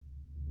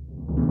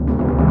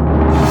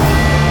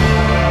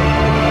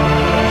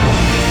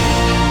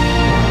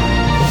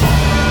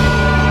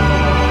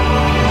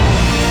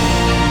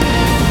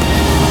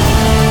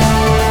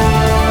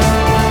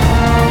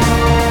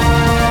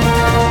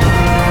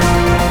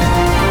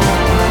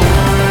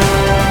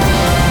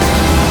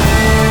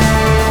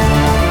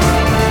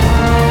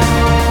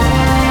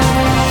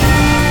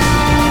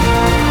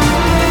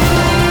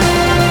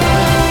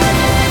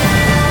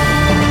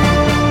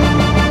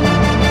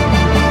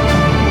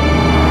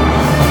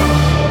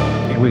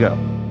go.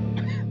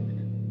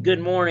 Good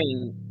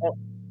morning.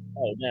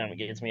 Damn, it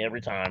gets me every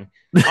time.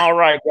 All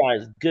right,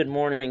 guys. Good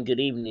morning,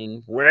 good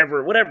evening,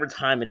 whatever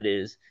time it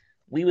is.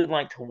 We would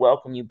like to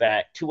welcome you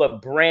back to a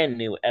brand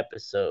new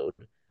episode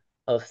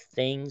of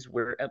Things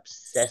We're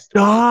Obsessed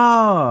with.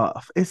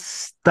 Stuff.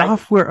 It's I,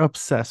 stuff we're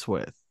obsessed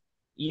with.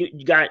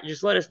 you guys,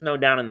 just let us know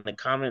down in the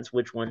comments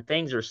which one.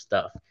 Things or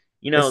stuff.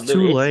 It's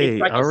too It's late.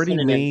 like I a already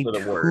synonym for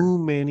made the word. too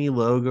many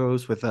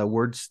logos with that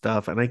word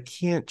stuff, and I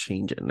can't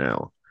change it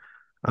now.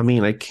 I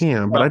mean, I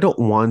can, but I Stuff.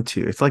 don't want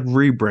to. It's like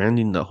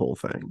rebranding the whole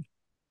thing.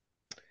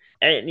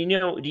 And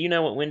do you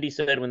know what Wendy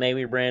said when they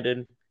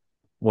rebranded?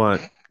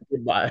 What?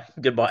 Goodbye,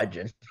 goodbye,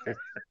 Jen.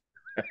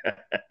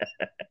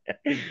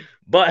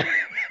 But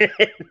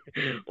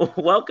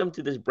welcome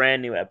to this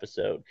brand new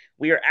episode.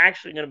 We are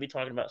actually going to be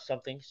talking about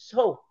something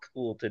so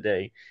cool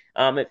today.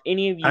 If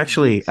any of you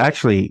Actually, geeks,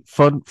 actually,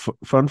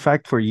 fun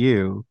fact for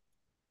you.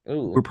 We're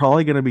ooh,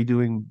 probably going to be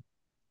doing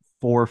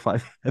 4 or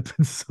 5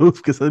 episodes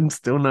because I'm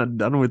still not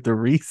done with the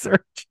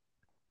research.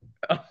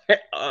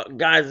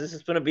 guys, this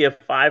is going to be a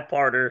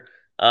five-parter,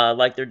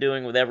 like they're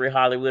doing with every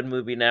Hollywood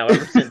movie now,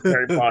 ever since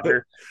Harry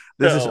Potter.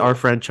 This is our So,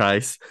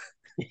 franchise.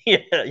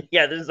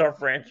 yeah, this is our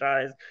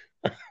franchise.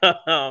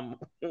 um,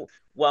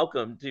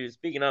 welcome to.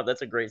 Speaking of,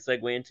 that's a great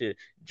segue into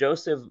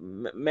Joseph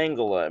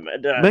Mengele.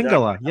 Did I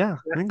Mengele, pronounce yeah,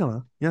 that?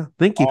 Mengele, yeah.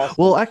 Thank you.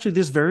 Well, Awesome. actually,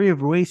 there's various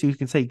ways you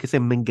can say. You can say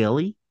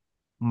Mengele,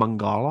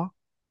 Mangala.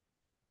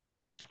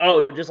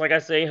 Oh, just like I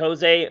say,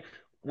 Jose,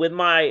 with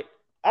my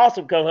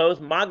awesome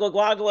co-host, Maglo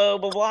Glaglo,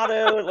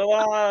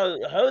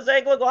 Bavlado, Jose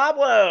And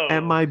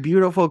Glaglo. my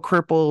beautiful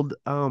crippled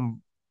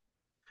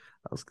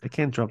I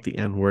can't drop the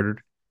N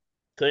word.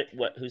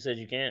 What? Who says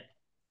you can't?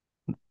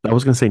 I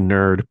was gonna say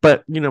nerd,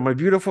 but my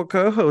beautiful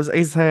co-host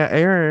Asa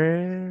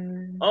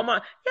Aaron. Oh my,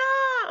 yeah!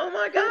 Oh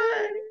my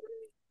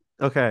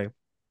God! Okay,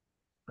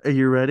 are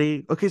you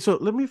ready? Okay, so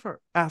let me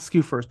ask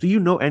you first. Do you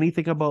know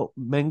anything about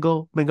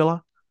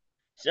Mengele?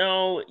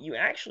 So you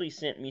actually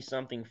sent me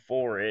something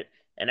for it,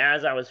 and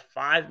as I was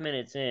 5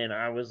 minutes in,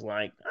 I was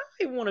like,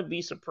 I want to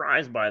be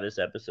surprised by this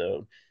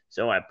episode.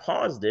 So I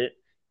paused it,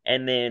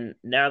 and then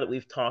now that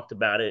we've talked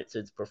about it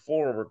since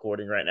before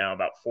recording right now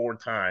about four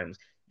times,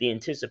 the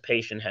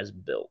anticipation has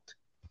built.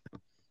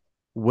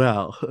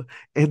 Well,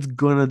 it's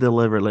gonna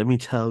deliver, let me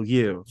tell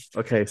you.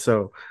 Okay,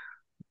 so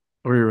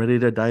are you ready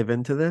to dive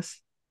into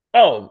this?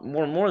 Oh,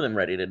 we're more than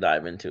ready to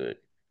dive into it.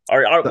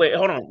 Wait,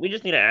 hold on. We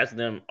just need to ask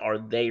them, are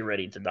they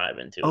ready to dive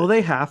into Oh, it?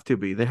 they have to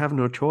be. They have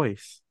no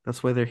choice.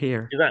 That's why they're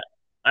here. 'Cause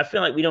I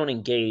feel like we don't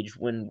engage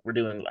when we're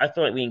doing, I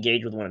feel like we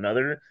engage with one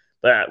another,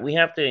 but we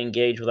have to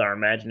engage with our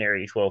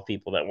imaginary 12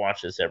 people that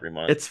watch this every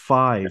month. It's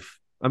 5.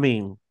 I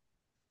mean,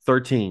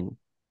 13.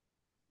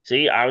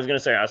 See, I was gonna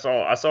say I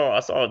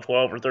saw a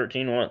 12 or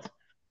 13 once.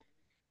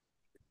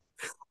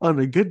 On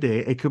a good day,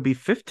 it could be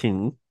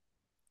 15.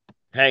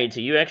 Hey,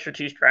 to you extra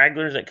two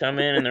stragglers that come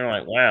in and they're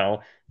like,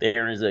 wow,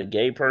 there is a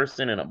gay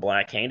person in a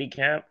black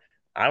handicap.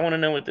 I want to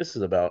know what this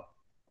is about.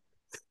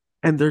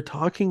 And they're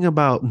talking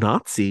about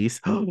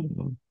Nazis.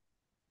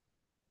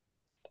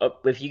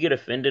 If you get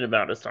offended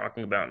about us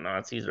talking about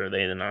Nazis, are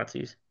they the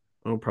Nazis?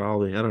 Oh,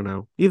 probably. I don't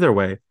know. Either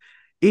way.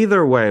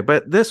 Either way.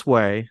 But this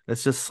way,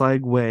 let's just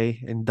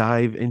segue and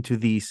dive into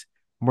these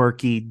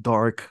murky,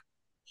 dark,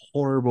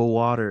 horrible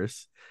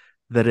waters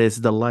that is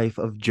the life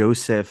of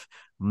Josef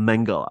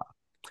Mengele.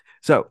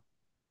 So,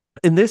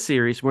 in this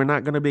series, we're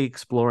not going to be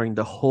exploring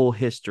the whole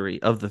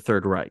history of the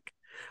Third Reich,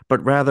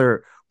 but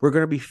rather we're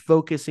going to be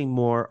focusing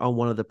more on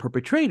one of the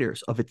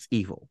perpetrators of its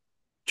evil.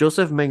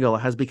 Josef Mengele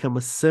has become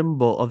a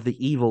symbol of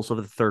the evils of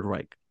the Third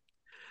Reich,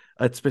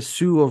 its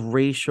pursuit of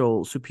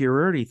racial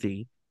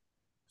superiority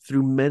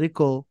through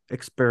medical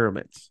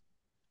experiments.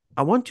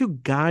 I want to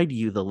guide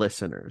you, the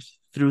listeners,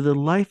 through the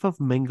life of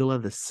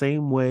Mengele the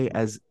same way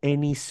as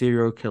any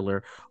serial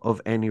killer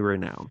of any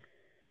renown.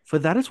 For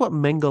that is what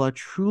Mengele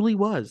truly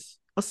was,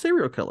 a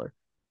serial killer.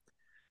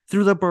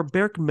 Through the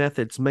barbaric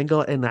methods,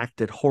 Mengele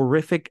enacted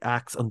horrific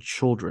acts on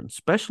children,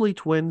 especially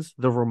twins,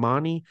 the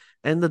Romani,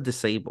 and the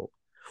disabled.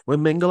 When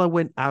Mengele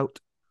went out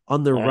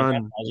on the Oh, can I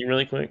run, pause you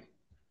really quick?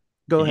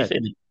 go Did you ahead.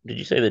 say did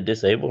you say the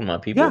disabled, my Yeah,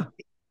 people?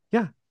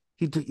 yeah.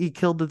 He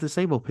killed the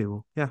disabled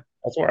people. Yeah.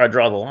 That's where I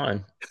draw the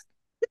line.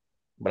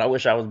 But I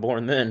wish I was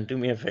born then. Do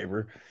me a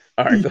favor.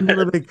 All right, You go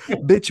wanna ahead. make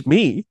bitch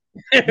me?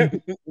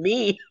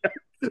 Me.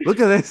 Look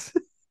at this.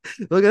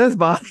 Look at this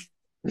body.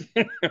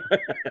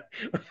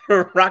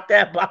 Rock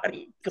that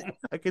body. Come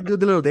I can do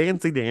the little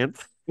dancing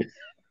dance.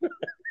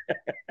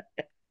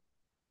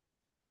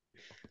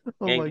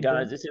 Oh my And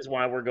guys, god. this is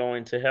why we're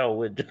going to hell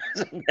with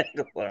Joseph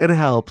It Mengele.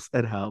 helps.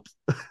 It helps.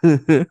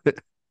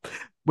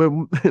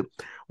 when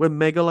when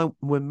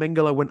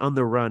Mengele went on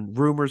the run,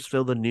 rumors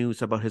filled the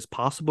news about his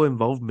possible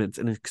involvements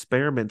in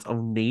experiments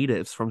on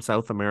natives from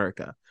South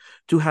America,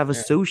 to have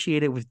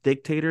associated with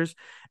dictators,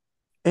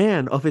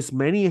 and of his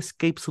many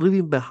escapes,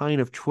 leaving behind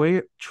a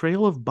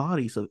trail of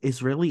bodies of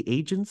Israeli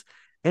agents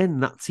and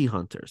Nazi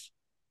hunters.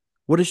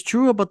 What is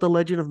true about the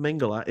legend of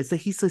Mengele is that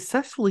he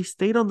successfully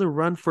stayed on the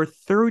run for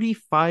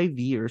 35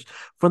 years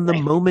from the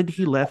moment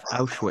he left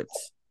Auschwitz.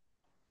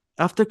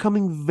 After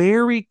coming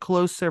very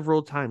close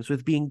several times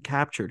with being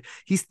captured,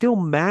 he still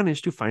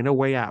managed to find a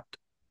way out.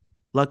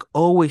 Luck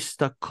always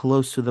stuck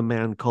close to the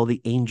man called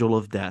the Angel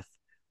of Death,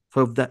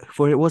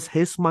 for it was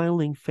his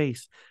smiling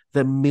face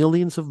that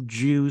millions of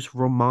Jews,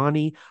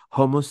 Romani,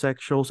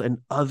 homosexuals, and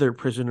other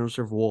prisoners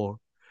of war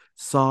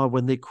saw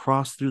when they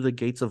crossed through the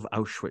gates of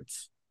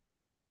Auschwitz.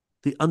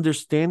 The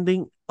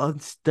understanding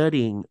of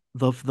studying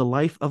the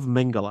life of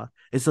Mengele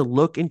is a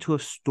look into a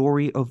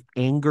story of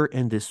anger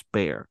and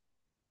despair.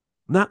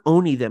 Not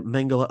only that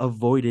Mengele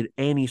avoided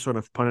any sort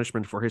of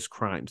punishment for his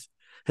crimes,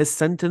 his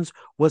sentence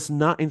was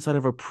not inside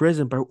of a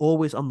prison, but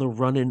always on the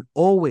run and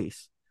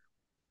always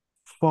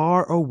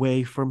far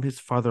away from his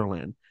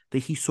fatherland that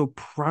he so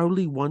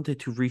proudly wanted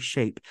to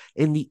reshape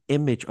in the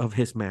image of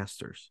his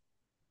masters.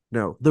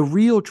 No, the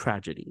real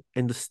tragedy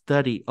in the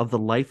study of the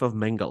life of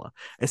Mengele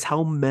is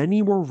how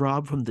many were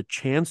robbed from the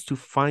chance to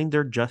find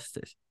their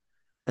justice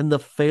and the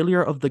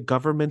failure of the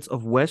governments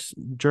of West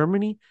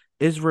Germany,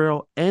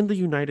 Israel, and the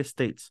United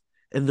States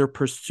in their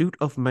pursuit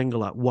of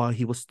Mengele while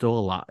he was still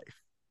alive.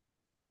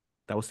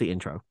 That was the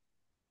intro.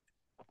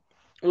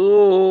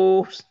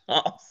 Ooh,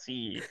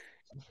 saucy.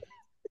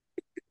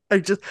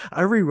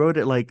 I rewrote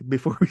it like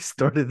before we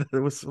started. It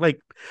was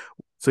like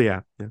so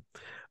yeah.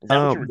 Is that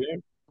what you were Um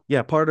doing?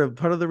 yeah, part of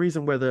the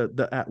reason where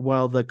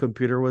while the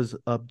computer was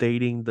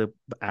updating the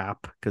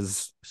app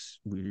because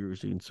we were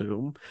using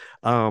Zoom,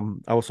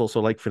 I was also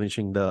like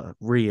finishing the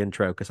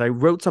re-intro because I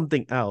wrote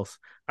something else.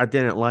 I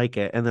didn't like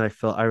it, and then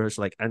I was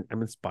like, I'm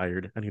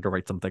inspired. I need to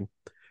write something.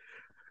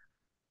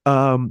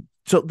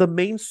 So the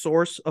main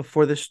source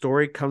for this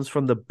story comes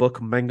from the book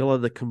Mengele,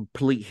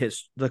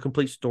 the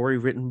complete story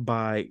written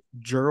by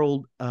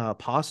Gerald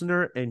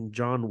Posner and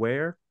John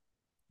Ware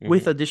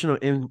with Hmm. additional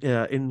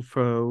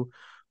info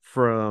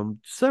from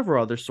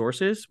several other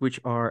sources, which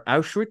are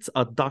Auschwitz,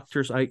 a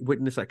doctor's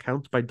eyewitness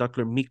account by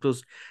Dr.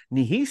 Miklos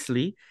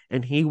Nihisli,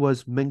 and he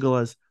was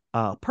Mengele's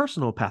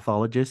personal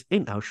pathologist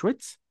in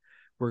Auschwitz.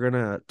 We're going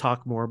to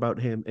talk more about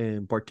him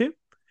in part two.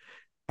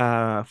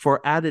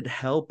 For added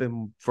help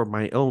and for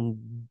my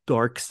own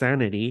dark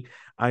sanity,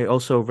 I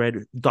also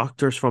read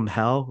Doctors from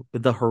Hell,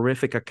 the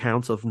horrific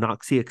accounts of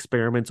Nazi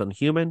experiments on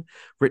human,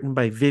 written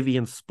by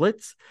Vivian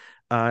Splits.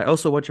 I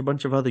also watch a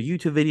bunch of other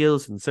YouTube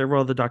videos and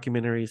several other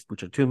documentaries,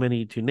 which are too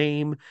many to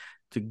name,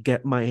 to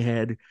get my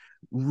head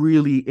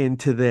really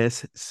into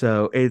this.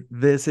 So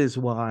this is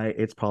why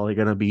it's probably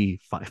gonna be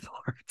 5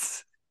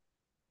 parts.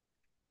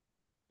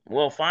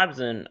 Well, five's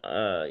an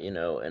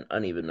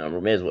uneven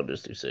number. May as well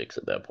just do six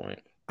at that point.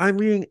 I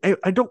mean,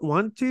 I don't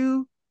want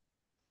to,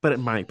 but it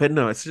might. But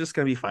no, it's just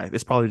gonna be five.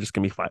 It's probably just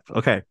gonna be five.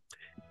 Okay.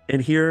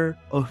 And here,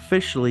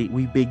 officially,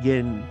 we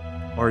begin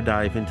our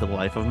dive into the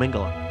life of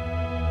Mengele.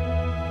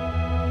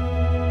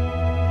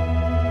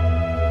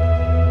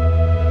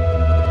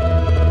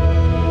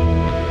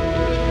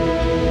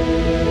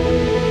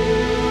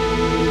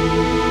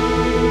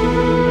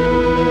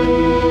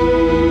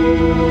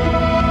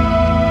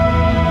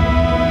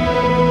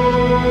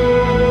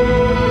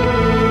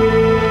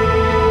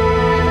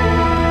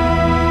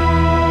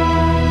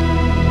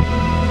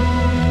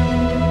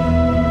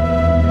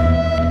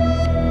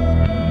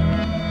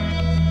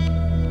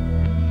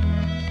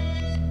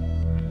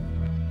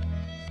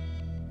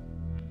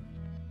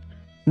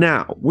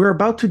 Now, we're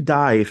about to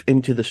dive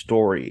into the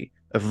story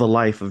of the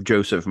life of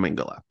Josef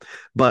Mengele.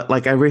 But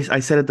like I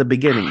said at the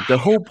beginning, the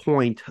whole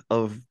point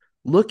of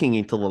looking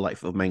into the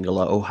life of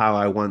Mengele, or how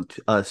I want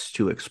us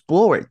to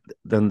explore it,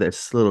 then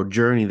this little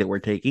journey that we're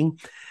taking,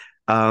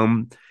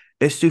 um,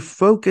 is to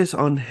focus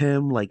on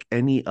him like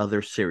any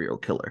other serial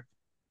killer.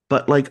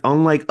 But like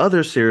unlike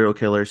other serial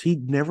killers, he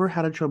never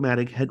had a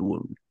traumatic head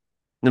wound.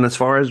 And as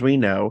far as we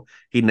know,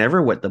 he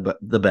never wet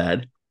the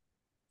bed.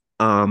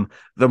 The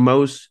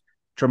most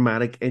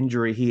traumatic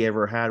injury he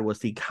ever had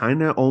was he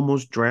kind of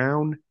almost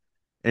drowned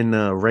in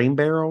a rain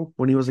barrel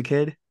when he was a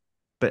kid.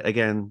 But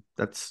again,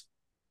 that's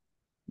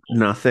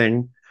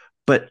nothing.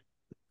 But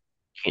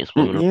Can't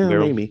swim in a yeah,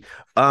 barrel. maybe.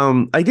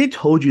 I did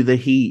told you that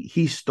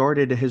he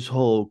started his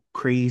whole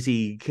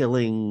crazy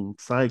killing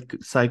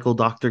cycle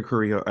doctor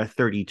career at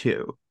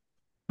 32,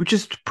 which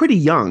is pretty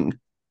young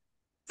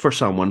for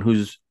someone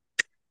who's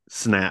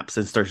snaps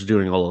and starts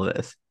doing all of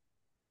this.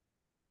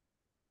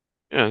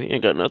 Yeah, he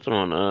ain't got nothing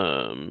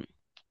on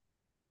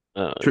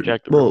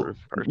Jack the Well, Ripper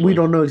we personally.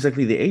 don't know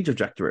exactly the age of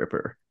Jack the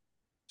Ripper.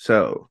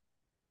 So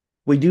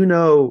we do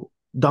know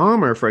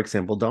Dahmer, for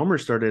example. Dahmer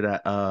started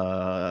at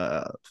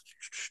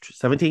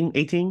 17,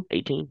 18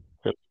 18.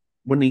 Yep.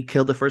 when he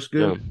killed the first Yeah,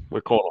 goon.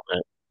 we're calling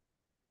that.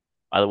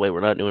 By the way, we're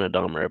not doing a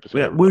Dahmer episode,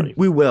 Yeah, everybody.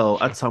 we will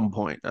at some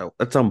point.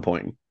 At some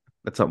point.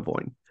 At some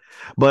point.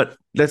 But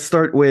let's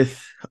start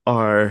with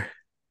our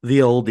the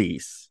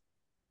oldies.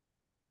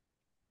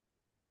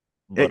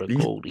 But a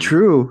Goldie.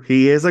 True,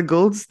 he is a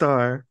gold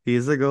star. He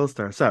is a gold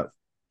star. So,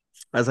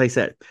 as I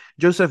said,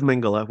 Joseph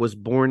Mengele was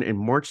born in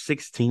March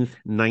 16th,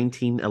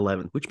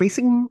 1911, which makes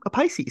him a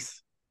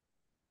Pisces.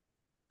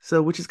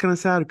 So, which is kind of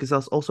sad because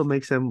that also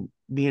makes him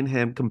me and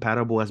him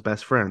compatible as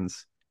best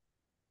friends.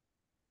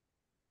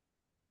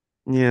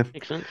 Yeah.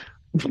 Makes sense.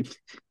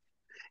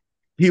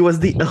 He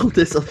was the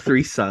eldest of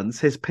three sons.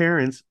 His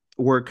parents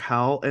were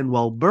Cal and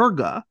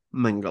Walburga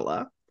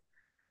Mengele.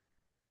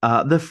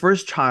 The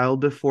first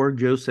child before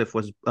Joseph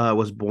was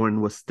born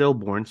was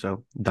stillborn,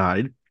 so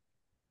died.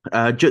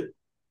 Well, Yeah,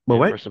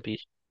 what? rest in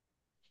peace.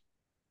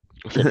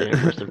 I said,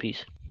 damn, rest in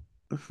peace.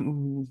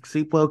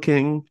 Sleep well,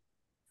 King.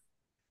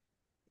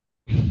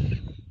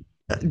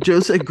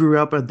 Joseph grew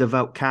up a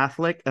devout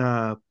Catholic,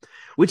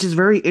 which is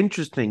very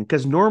interesting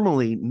because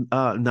normally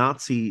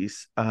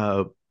Nazis,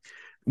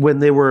 when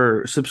they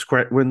were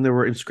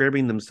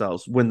inscribing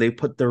themselves, when they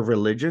put their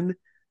religion,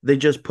 they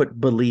just put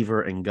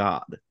believer in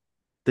God.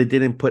 They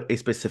didn't put a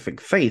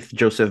specific faith.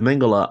 Joseph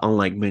Mengele,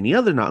 unlike many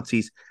other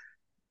Nazis,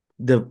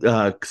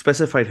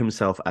 specified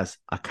himself as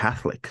a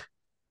Catholic.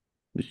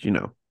 Which, that's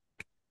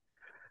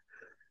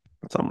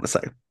all I'm gonna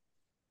say.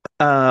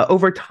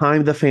 Over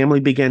time, the family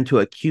began to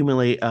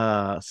accumulate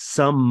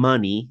some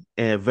money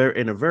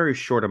in a very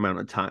short amount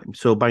of time.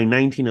 So by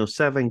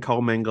 1907,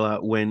 Carl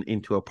Mengele went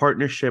into a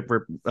partnership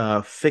for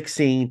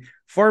fixing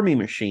farming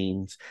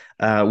machines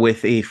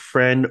with a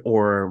friend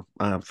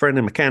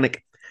and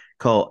mechanic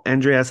called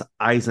Andreas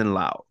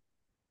Eisenlau.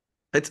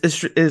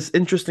 It's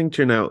interesting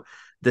to note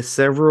that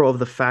several of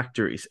the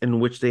factories in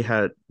which they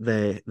had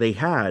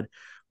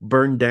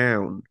burned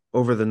down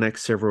over the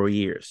next several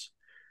years,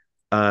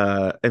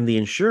 and the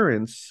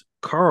insurance,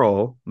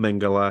 Carl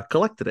Mengele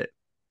collected it.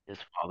 His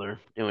father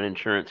doing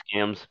insurance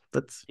scams,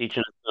 That's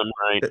teaching his son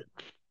right.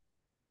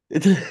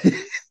 it.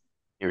 it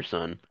Your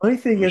son, My let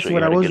thing me is, show you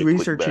when how I to get was a quick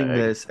researching bag.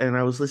 this and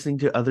I was listening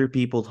to other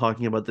people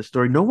talking about the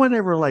story, no one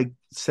ever like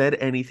said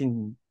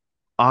anything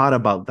odd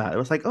about that. It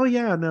was like, oh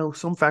yeah, no,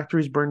 some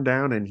factories burned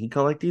down and he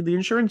collected the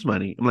insurance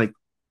money. I'm Not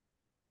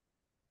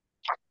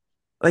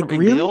a like big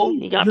deal. really?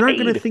 He got You're not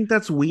gonna paid. think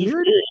that's He's weird?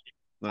 good.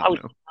 I I don't was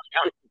know.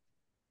 down his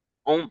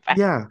own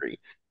Yeah. factory.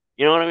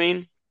 You know what I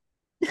mean?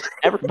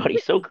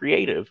 Everybody's so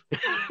creative.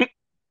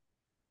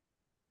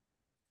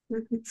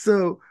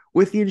 So,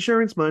 with the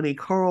insurance money,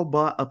 Carl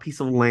bought a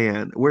piece of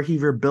land where he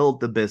rebuilt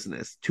the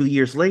business. 2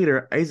 years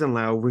later,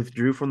 Eisenhower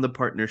withdrew from the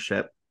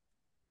partnership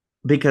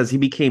because he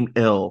became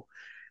ill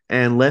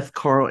and left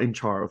Carl in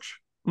charge.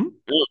 Hmm?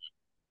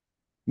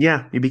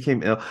 Yeah, he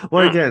became ill.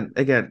 Well,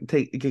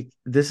 Mm.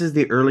 this is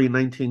the early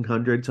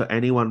 1900s, so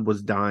anyone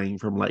was dying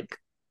from like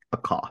a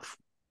cough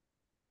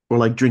or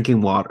like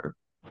drinking water.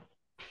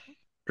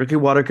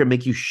 Drinking water could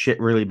make you shit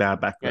really bad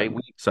back Yeah, then.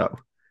 we So,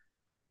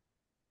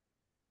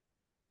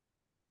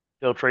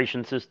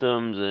 filtration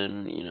systems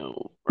and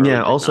early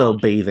yeah, also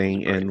technology. It was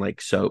bathing great. and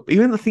like soap.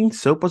 Even the thing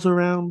soap was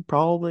around,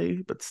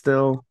 probably, but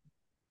still.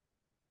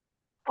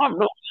 Oh, no,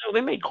 no,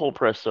 they made cold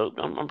press soap.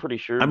 I'm pretty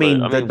sure, I but I mean,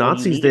 the mean, what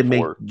do you Nazis need did it make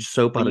for?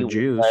 soap When out of you want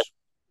that? juice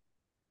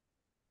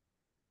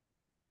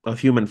of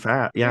human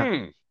fat. Yeah.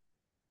 Mm,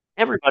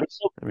 everybody's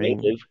so I mean,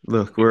 creative.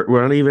 look,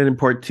 we're not even in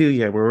part two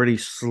yet. We're already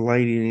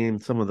sliding in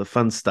some of the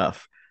fun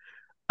stuff.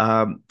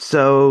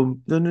 So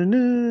no, no,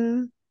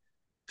 no.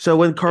 So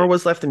when Carr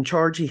was left in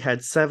charge, he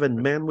had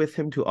 7 men with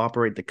him to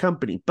operate the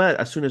company. But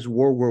as soon as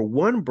World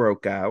War I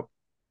broke out,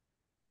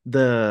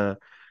 the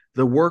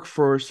the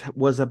workforce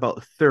was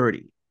about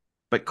 30.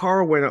 But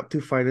Carl went out to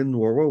fight in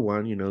World War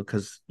I,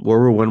 because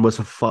World War I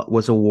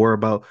was a war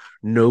about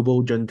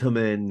noble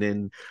gentlemen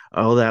and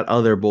all that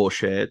other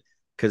bullshit.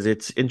 Because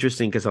it's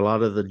interesting because a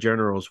lot of the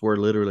generals were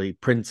literally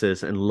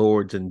princes and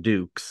lords and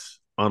dukes,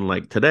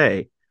 unlike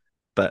today.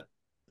 But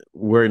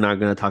we're not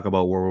going to talk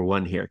about World War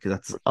I here because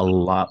that's a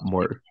lot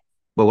more.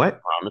 But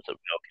what? It's a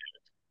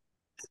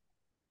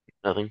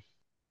nothing.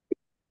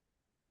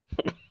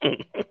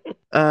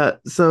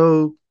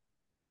 So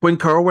when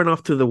Carl went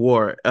off to the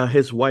war,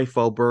 his wife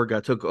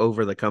Valberga took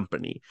over the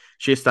company.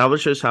 She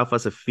established herself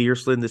as a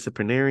fiercely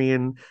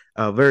disciplinarian,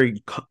 a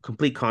very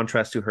complete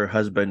contrast to her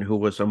husband, who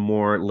was a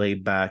more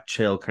laid back,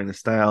 chill kind of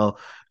style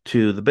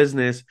to the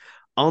business.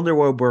 Under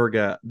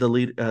Wahlberger's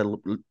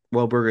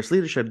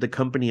leadership, the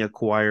company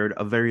acquired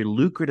a very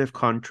lucrative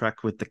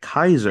contract with the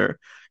Kaiser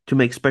to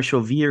make special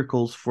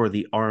vehicles for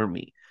the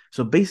army.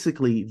 So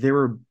basically, they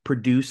were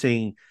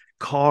producing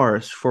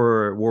cars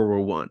for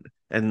World War I,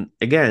 and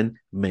again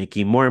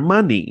making more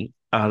money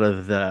out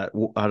of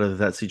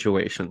that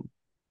situation.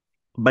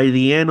 By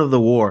the end of the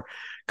war,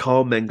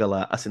 Carl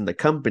Mengele, as in the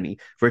company,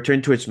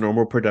 returned to its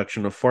normal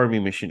production of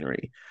farming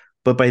machinery.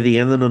 But by the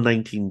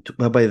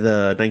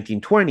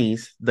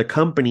 1920s, the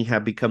company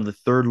had become the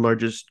third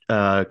largest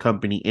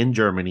company in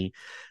Germany.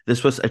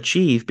 This was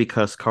achieved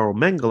because Carl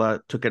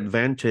Mengele took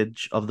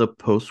advantage of the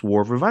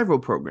post-war revival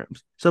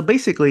programs. So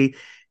basically,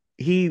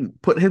 he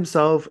put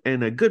himself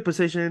in a good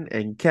position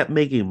and kept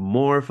making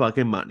more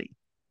fucking money.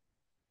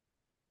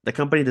 The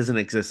company doesn't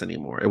exist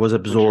anymore. It was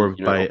Which is,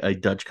 absorbed by a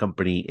Dutch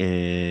company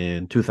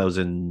in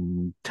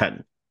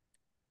 2010.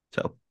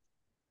 So,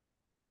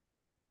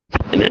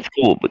 and that's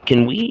cool. But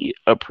can we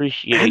and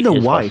appreciate the his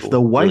wife, the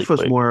hustle really wife was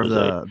quick, more of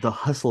Jose? the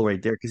hustle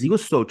right there because he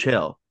was so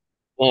chill.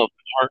 Well,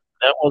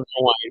 that wasn't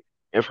like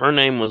if her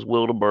name was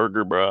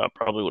Wildeberger, bro, I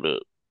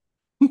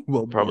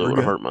Well, probably would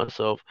have Berga. hurt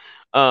myself.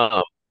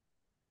 Um,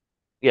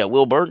 Yeah,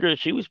 Will Burger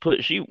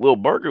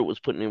was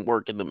putting in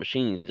work in the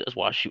machines. That's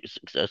why she was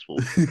successful.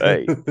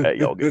 Hey,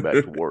 y'all get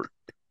back to work.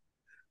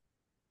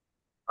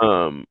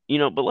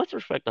 But let's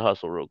respect the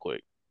hustle real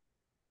quick.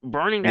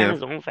 Burning down Yeah,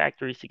 his own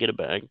factories to get a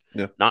bag,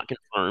 yeah. not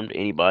confirmed to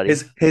anybody.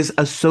 His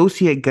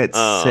associate gets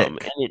sick, And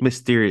it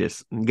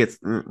mysterious, and gets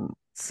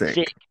sick,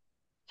 sick.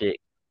 sick.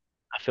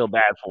 I feel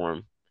bad for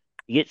him.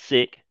 He gets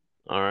sick.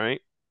 All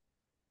right.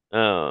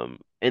 And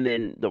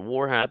then the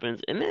war happens,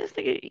 and this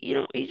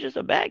nigga, he's just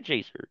a bag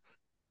chaser.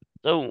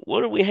 So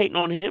what are we hating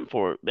on him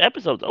for? The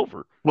episode's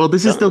over. Well, It's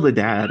this is still done. the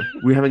dad.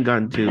 We haven't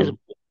gotten to.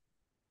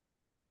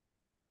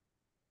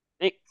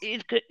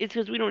 It's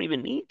because we don't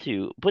even need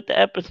to put in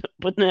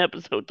the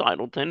episode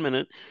title 10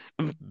 minutes.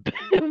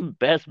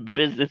 Best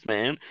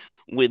businessman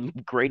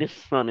with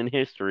greatest son in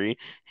history.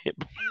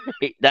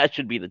 That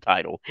should be the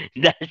title.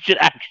 That should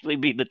actually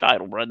be the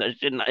title, bro. It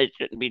shouldn't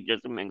be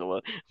just a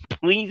Mengele.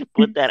 Please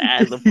put that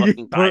as the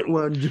fucking Part title.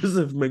 one: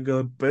 Joseph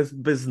Mengele,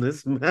 best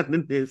businessman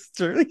in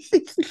history.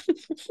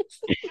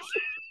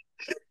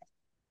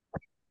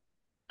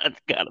 That's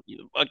gotta be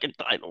the fucking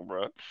title,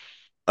 bro.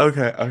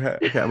 Okay, okay,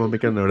 okay. I'm gonna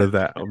make a note of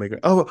that. I'll make it.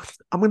 Oh,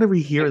 I'm gonna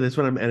rehear this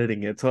when I'm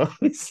editing it, so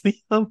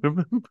obviously I'll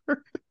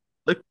remember.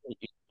 Like,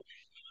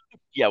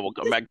 Yeah, we'll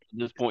come back to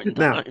this point in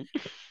now, time.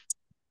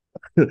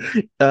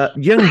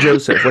 young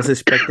Joseph was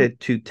expected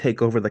to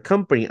take over the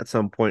company at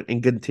some point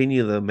and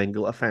continue the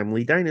Mengele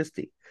family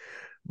dynasty.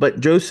 But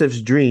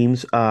Joseph's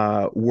dreams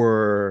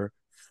were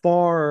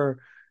far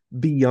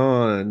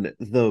beyond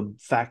the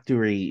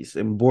factories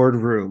and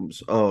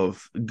boardrooms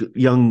of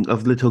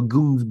little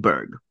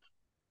Gunsberg.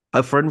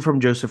 A friend from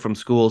Joseph from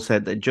school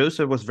said that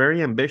Joseph was a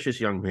very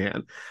ambitious young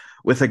man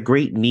with a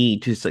great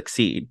need to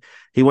succeed.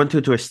 He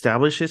wanted to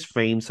establish his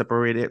fame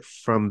separated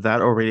from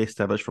that already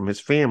established from his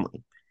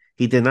family.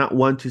 He did not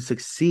want to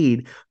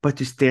succeed, but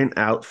to stand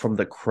out from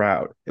the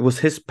crowd. It was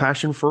his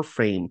passion for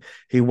fame.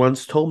 He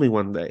once told me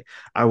one day,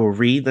 I will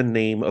read the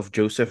name of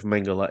Joseph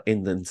Mengele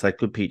in the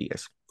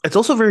encyclopedias. It's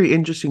also very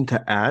interesting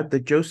to add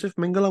that Joseph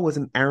Mengele was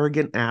an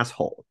arrogant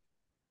asshole.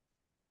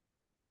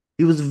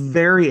 He was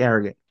very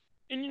arrogant.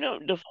 And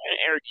define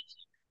arrogance.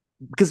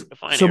 Because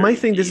Define so my arrogance.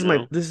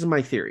 thing, this is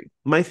my theory.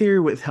 My theory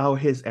with how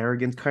his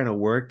arrogance kind of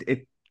worked,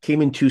 it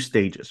came in two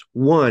stages.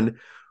 One,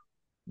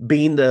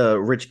 being the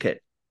rich kid.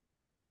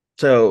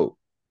 So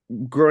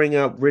growing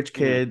up, rich Mhm.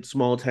 kid,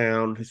 small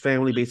town, his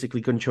family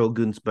basically control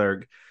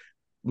Gunsberg.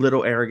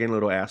 Little arrogant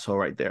little asshole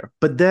right there.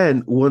 But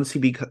then once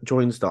he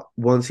joins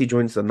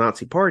the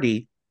Nazi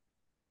party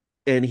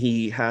and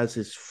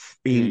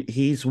Mhm.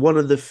 he's one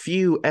of the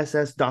few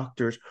SS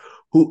doctors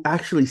who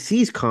actually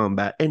sees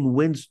combat and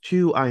wins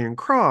two Iron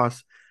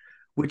Cross,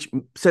 which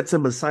sets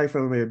him aside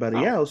from everybody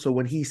Oh, else. So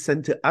when he's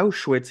sent to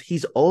Auschwitz,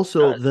 he's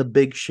also does. the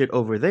big shit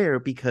over there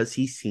because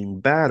he's seen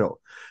battle.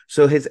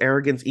 So his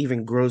arrogance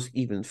even grows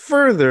even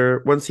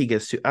further once he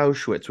gets to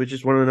Auschwitz, which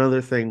is one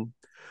another thing.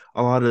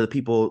 A lot of the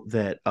people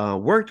that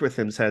worked with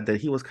him said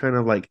that he was kind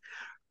of like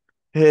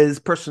his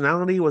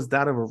personality was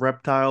that of a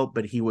reptile,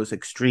 but he was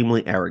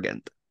extremely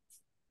arrogant.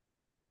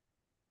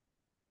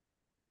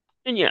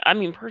 And yeah, I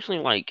mean,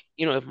 personally, like,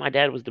 if my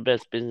dad was the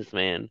best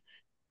businessman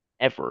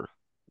ever,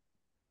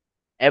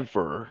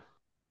 ever,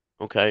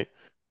 okay,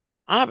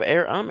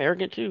 I'm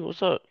arrogant too.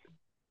 What's up?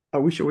 Are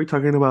we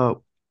talking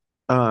about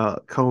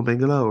Kyle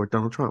Mengele or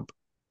Donald Trump?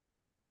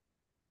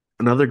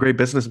 Another great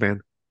businessman.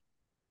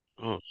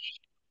 Oh,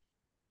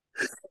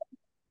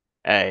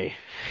 hey,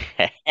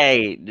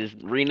 hey, just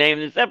rename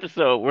this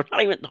episode. We're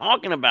not even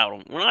talking about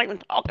him. We're not even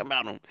talking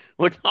about him.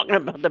 We're talking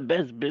about the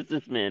best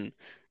businessmen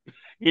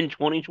in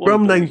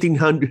From 2023.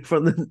 1900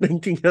 from the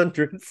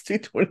 1900s to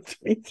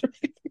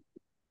 2023.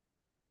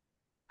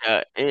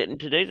 In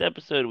today's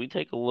episode, we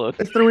take a look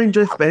Let's throw in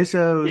Jeff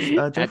Bezos,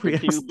 at the Jeffrey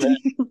two best.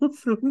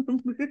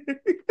 Epstein.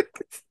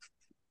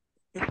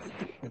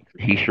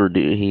 He sure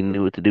did. He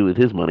knew what to do with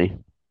his money.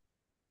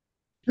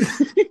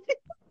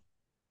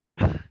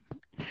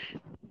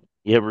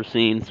 You ever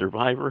seen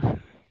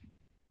Survivor?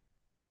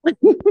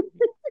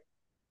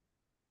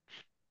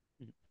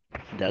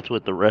 That's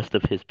what the rest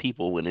of his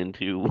people went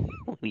into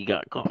when he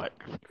got caught.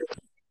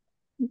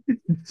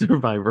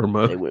 Survivor They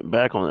mode. went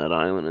back on that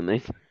island and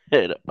they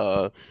said,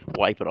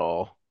 wipe it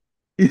all.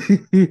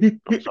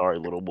 I'm sorry,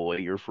 little boy,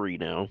 you're free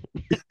now.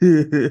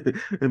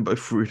 And by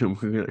freedom,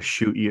 we're gonna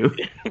shoot you.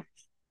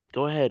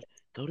 Go ahead.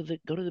 Go to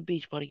the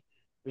beach, buddy.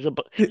 There's a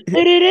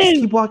Let it Just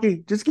in. keep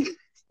walking. Just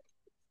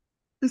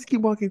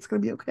keep walking. It's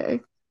gonna be okay.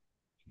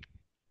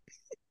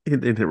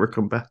 And they never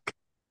come back.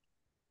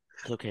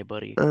 It's okay,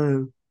 buddy.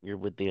 Uh, You're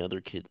with the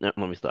other kids. No,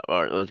 let me stop.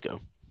 All right, let's go.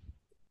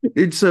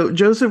 and so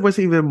Joseph was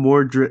even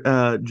more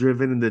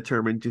driven and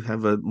determined to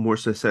have a more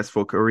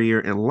successful career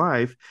in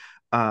life,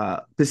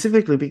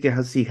 specifically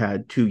because he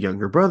had two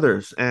younger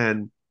brothers,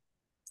 and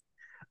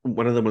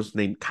one of them was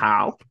named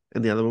Kyle,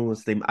 and the other one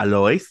was named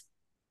Alois.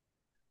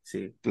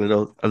 See,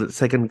 little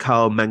second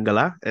Kyle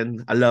Mengele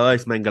and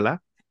Alois Mengele.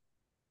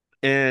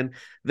 And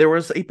there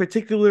was a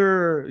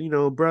particular,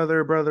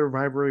 brother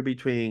rivalry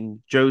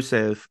between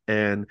Joseph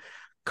and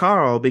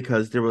Carl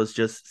because there was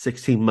just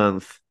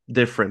 16-month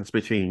difference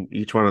between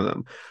each one of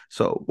them.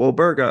 So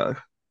Wilburga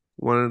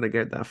wanted to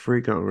get that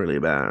freak on really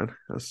bad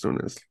as soon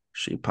as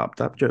she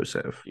popped up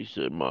Joseph. He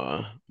said,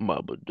 my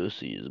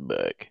Badusi is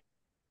back.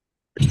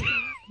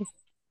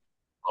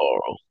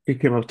 Carl, He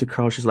came up to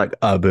Carl. She's like,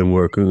 I've been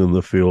working in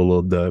the field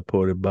all day,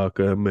 putting back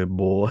at me,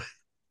 boy.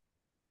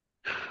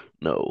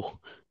 no,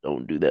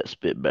 don't do that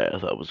spit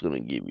bath I was gonna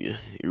give you.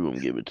 You're gonna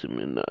give it to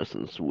me nice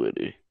and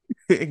sweaty.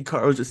 And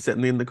Carl was just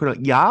sitting in the corner,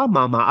 like, yeah,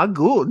 mama, I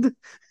good.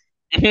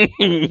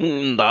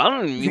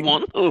 Darling, you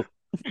want to?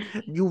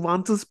 You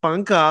want to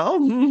spunk out?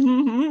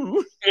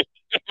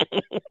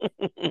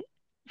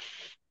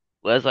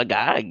 Where's a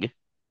gag?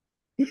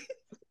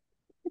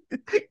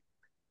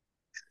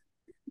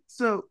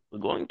 So We're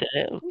going to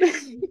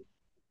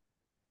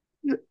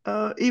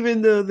hell.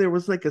 even though there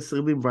was like a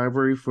sibling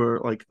rivalry for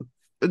like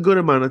a good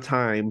amount of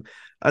time,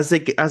 as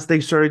they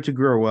started to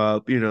grow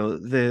up,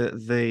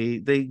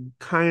 they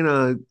kind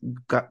of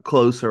got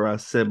closer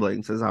as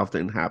siblings, as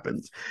often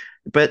happens.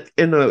 But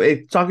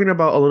talking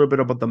about a little bit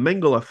about the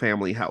Mengele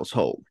family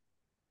household.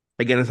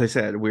 Again, as I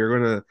said, we're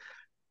gonna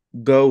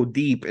go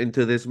deep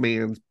into this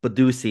man's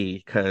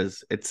Badusi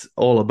because it's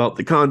all about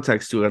the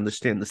context to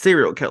understand the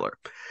serial killer.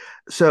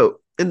 So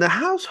in the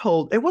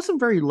household, it wasn't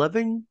very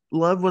loving.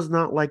 Love was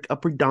not like a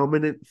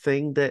predominant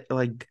thing that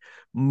like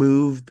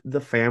moved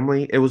the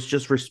family. It was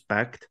just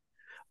respect.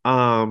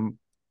 Um,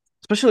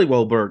 Especially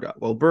Wilburga.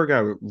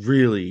 Wilburga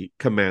really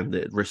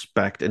commanded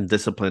respect and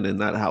discipline in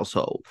that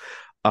household.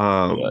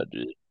 Yeah, I Um,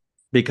 did.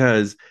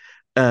 because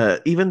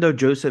even though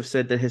Joseph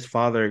said that his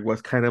father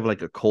was kind of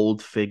like a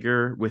cold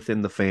figure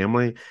within the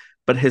family,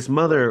 but his Right.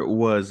 mother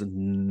was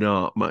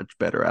not much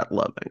better at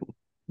loving,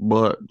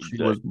 but she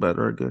was Exactly.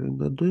 better at getting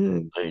the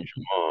dick. I ain't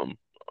your mom.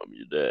 I'm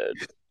your dad.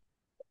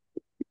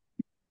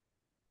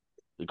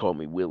 They call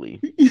me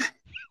Willie.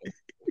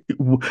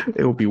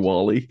 It would be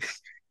Wally.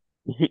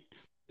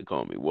 They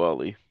call me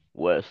Wally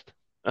West.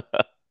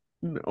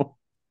 No,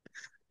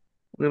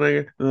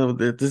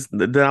 this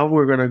now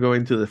we're gonna go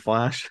into the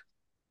Flash.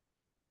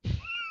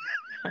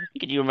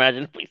 Could you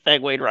imagine if we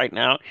segued right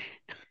now?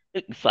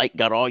 Psych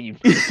got all you.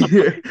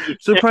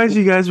 Surprise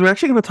you guys! We're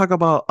actually gonna talk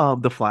about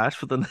the Flash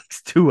for the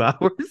next 2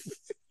 hours.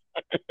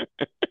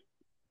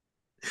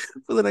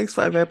 For the next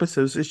 5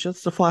 episodes, it's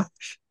just the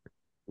Flash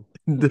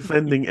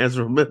defending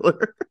Ezra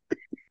Miller.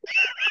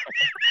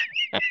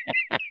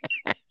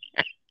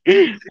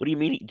 What do you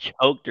mean he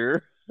choked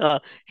her?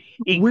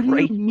 He What do you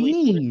gracefully put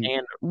his mean?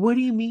 hand. What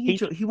do you mean? He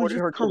He was supported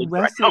just her to the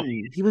ground.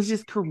 caressing. He was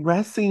just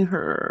caressing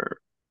her.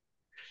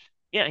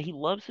 Yeah, he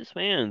loves his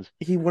fans.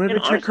 He wanted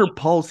And to check her honestly,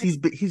 pulse.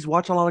 He's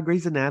watched a lot of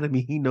Grey's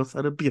Anatomy. He knows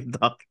how to be a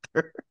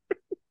doctor.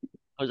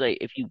 Jose,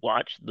 if you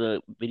watch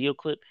the video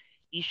clip,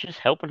 he's just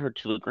helping her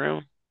to the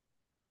ground.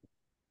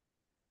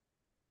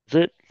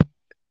 That's it.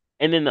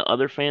 And then the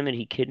other fan that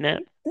he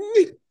kidnapped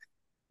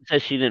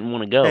says she didn't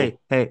want to go.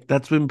 Hey,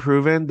 that's been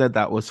proven that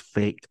that was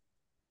fake.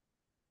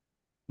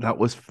 That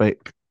was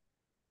fake.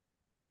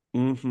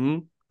 Mm-hmm.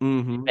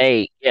 Mm-hmm.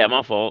 Fake. Yeah,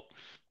 my fault.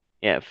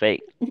 Yeah,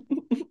 fake.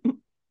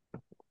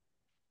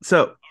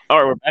 So, All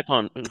right, we're back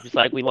on. It's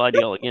like we lied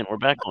to y'all again. We're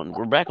back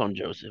on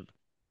Joseph.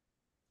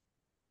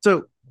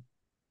 so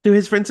to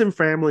his friends and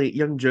family,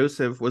 young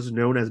Joseph was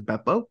known as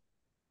Beppo.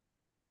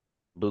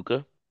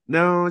 Buca.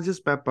 No, it's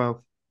just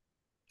Beppo.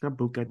 Not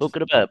Buca. Just Buca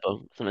di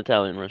Beppo. It's an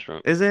Italian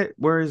restaurant is it?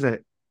 Where is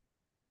it?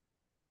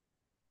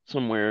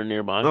 somewhere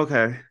nearby.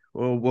 Okay.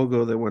 Well, we'll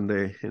go there one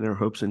day in our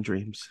hopes and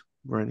dreams,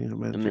 riding a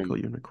And then, magical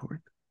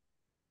unicorn.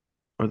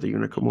 Or the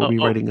unicorn will oh, be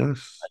oh, riding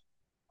us.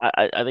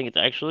 I think it's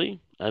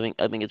actually, I think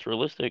it's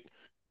realistic.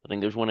 I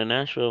think there's one in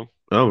Nashville.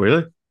 Oh,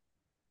 really?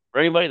 For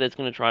anybody that's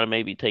going to try to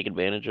maybe take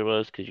advantage of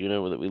us, because you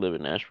know that we live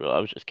in Nashville. I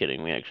was just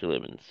kidding. We actually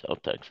live in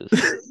South Texas.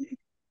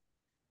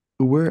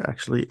 We're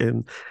actually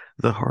in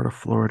the heart of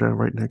Florida,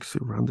 right next to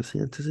Ron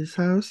DeSantis'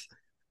 house.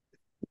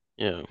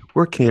 Yeah,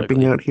 We're camping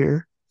exactly. out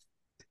here.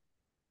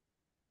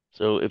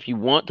 So if you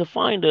want to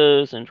find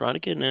us and try to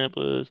kidnap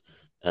us,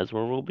 that's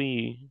where we'll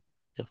be.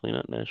 Definitely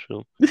not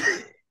Nashville.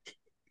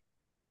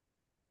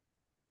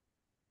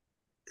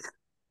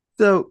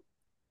 So,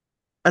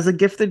 as a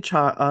gifted,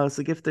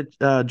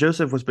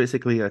 Joseph was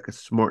basically like a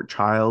smart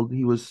child.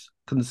 He was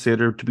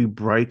considered to be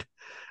brighter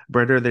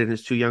than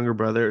his two younger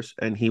brothers,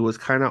 and he was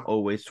kind of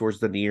always towards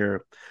the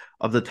near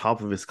of the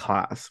top of his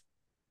class.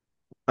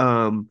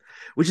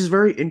 Which is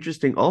very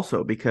interesting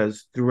also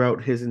because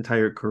throughout his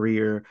entire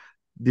career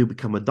to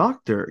become a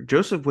doctor,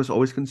 Joseph was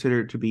always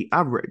considered to be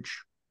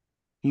average.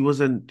 He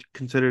wasn't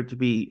considered to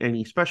be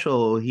any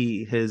special.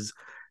 His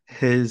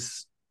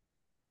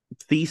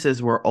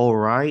theses were all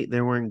right.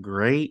 They weren't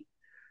great.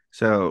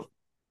 So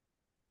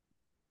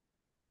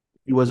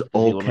he was That's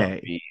because he will never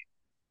okay. be.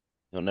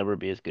 He'll never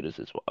be as good as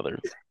his father.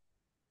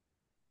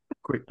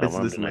 Great I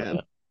want him to know businessman.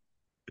 that.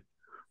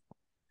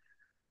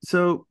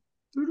 So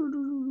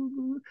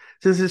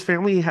since his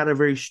family had a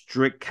very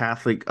strict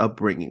Catholic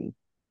upbringing,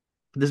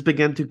 This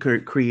began to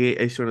create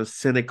a sort of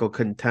cynical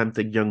contempt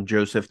in young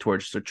Joseph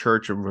towards the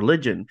church and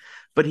religion,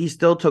 but he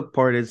still took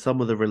part in some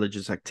of the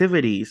religious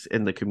activities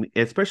in the community.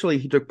 Especially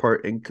he took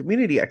part in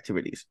community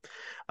activities.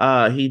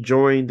 He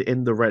joined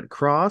in the Red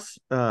Cross.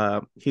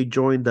 He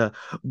joined the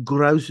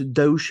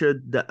Großdeutsche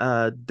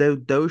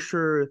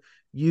Deutscher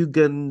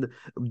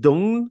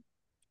Jugenddung.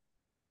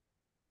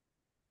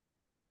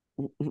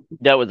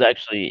 That was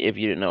actually, if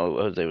you didn't know,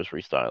 Jose was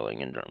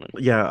freestyling in German.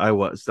 Yeah, I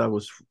was. That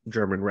was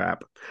German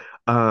rap.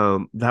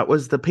 That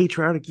was the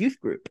patriotic youth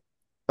group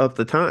of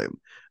the time.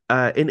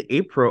 In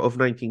April of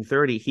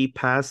 1930, he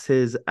passed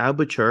his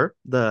Abitur,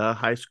 the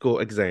high school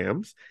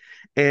exams,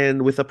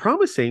 and with a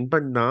promising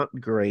but not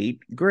great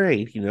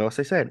grade. As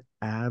I said,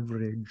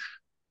 average.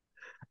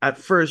 At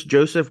first,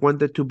 Joseph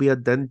wanted to be a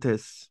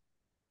dentist,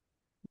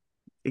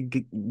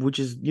 which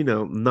is,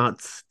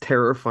 not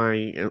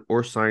terrifying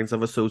or signs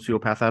of a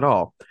sociopath at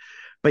all.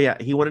 But yeah,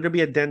 he wanted to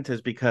be a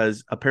dentist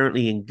because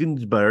apparently in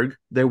Günzburg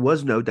there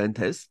was no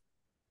dentist,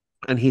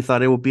 and he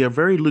thought it would be a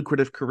very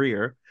lucrative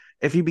career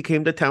if he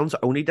became the town's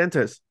only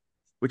dentist.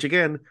 Which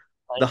again,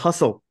 the Like,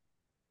 hustle.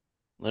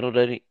 little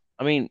did he,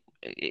 I mean,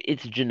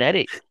 it's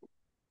genetic.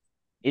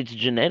 It's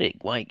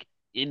genetic. Like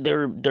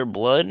their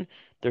blood,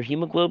 their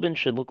hemoglobin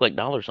should look like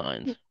dollar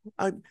signs.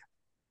 I,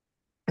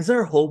 is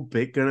our whole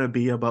bit gonna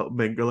be about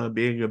Mengele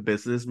being a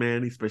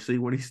businessman, especially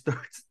when he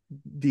starts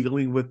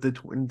dealing with the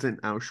twins in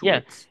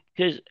Yeah, Auschwitz?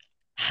 because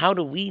how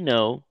do we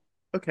know?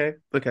 Okay,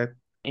 okay.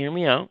 Hear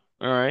me out.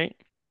 All right.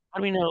 How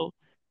do we know?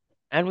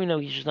 How do we know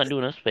he's just not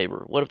doing us a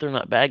favor? What if they're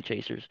not bag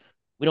chasers?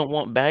 We don't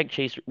want bag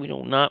chasers. We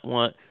do not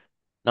want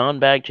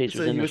non-bag chasers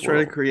So in he was this trying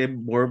to world. create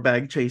more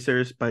bag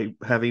chasers by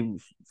having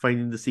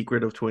finding the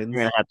secret of You're twins.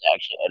 gonna have to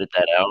actually edit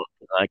that out.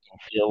 'Cause I can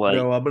feel like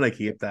No, I'm gonna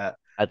keep that.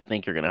 I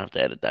think you're gonna have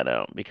to edit that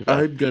out because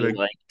I I'm feel gonna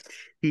like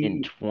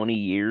in keep 20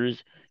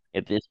 years,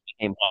 if this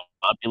became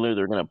popular,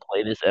 they're gonna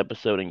play this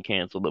episode and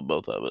cancel the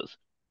both of us.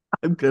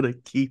 I'm gonna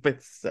keep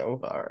it so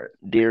hard.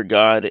 Dear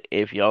God,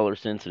 if y'all are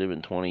sensitive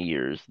in 20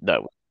 years,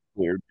 that was a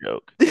weird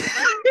joke.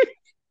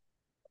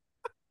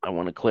 I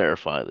want to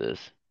clarify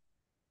this.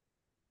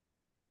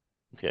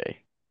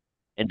 Okay.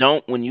 And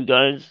don't, when you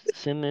guys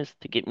send this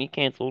to get me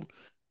canceled,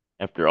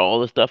 after all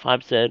the stuff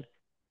I've said,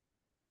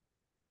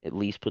 at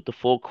least put the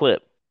full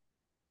clip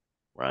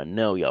where I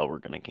know y'all were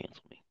gonna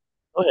cancel me.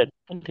 Go ahead,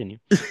 continue.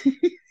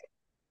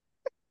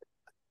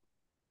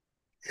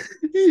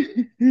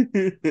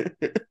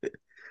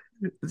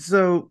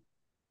 So,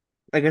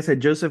 like I said,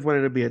 Joseph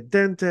wanted to be a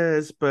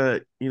dentist,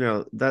 but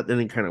that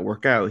didn't kind of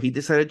work out. He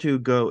decided to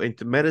go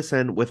into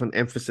medicine with an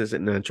emphasis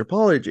in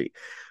anthropology,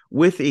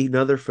 with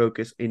another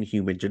focus in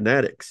human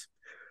genetics.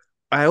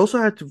 I also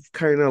had to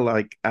kind of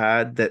like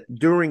add that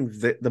during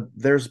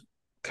there's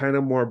kind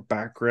of more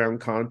background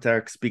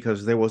context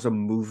because there was a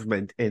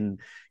movement in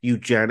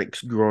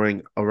eugenics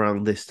growing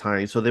around this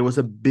time. So there was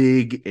a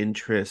big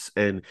interest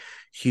in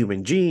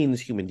human genes,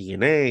 human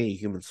DNA,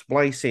 human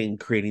splicing,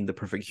 creating the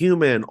perfect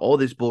human. All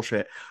this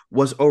bullshit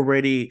was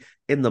already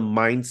in the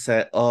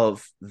mindset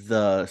of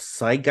the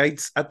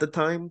zeitgeist at the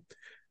time.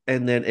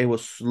 And then it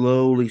was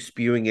slowly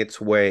spewing its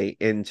way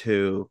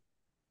into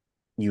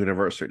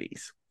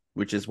universities,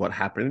 which is what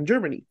happened in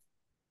Germany.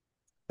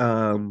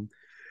 Um,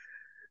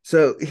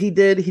 so he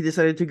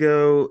decided to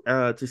go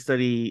to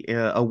study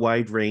a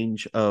wide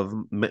range of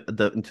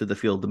into the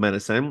field of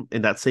medicine.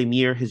 In that same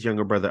year, his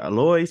younger brother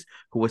Alois,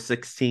 who was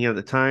 16 at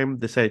the time,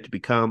 decided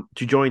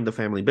to join the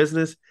family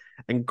business,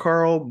 and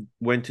Carl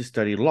went to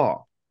study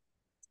law.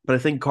 But I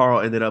think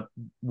Carl ended up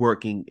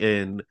working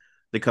in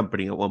the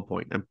company at one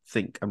point.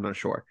 I'm not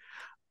sure.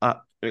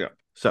 Yeah.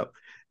 So,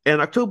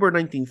 in October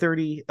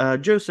 1930,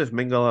 Joseph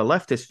Mengele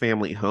left his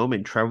family home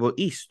and traveled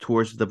east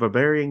towards the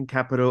Bavarian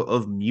capital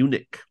of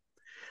Munich.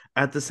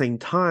 At the same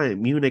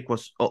time, Munich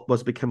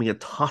was becoming a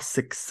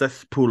toxic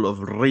cesspool of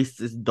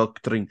racist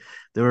doctrine.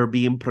 They were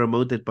being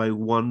promoted by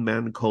one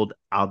man called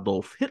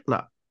Adolf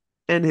Hitler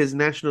and his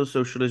National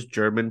Socialist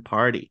German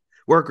Party,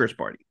 Workers'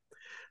 Party.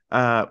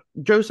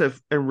 Joseph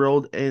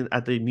enrolled in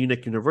at the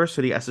Munich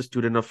University as a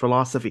student of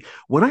philosophy.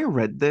 When I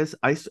read this,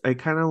 I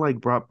kind of like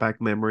brought back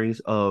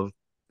memories of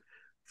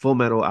Full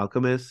Metal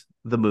Alchemist,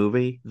 the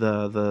movie,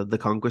 the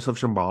Conquest of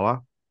Shambhala.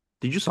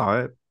 Did you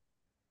saw it?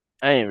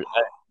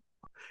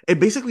 It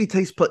basically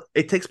takes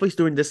place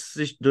during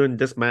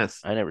this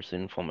mess. I never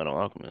seen Full Metal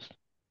Alchemist.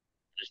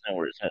 Just know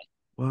where it says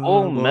Full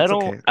Well, it's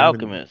Metal okay.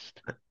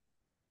 Alchemist.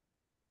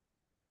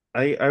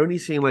 I only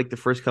seen like the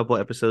first couple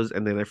episodes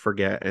and then I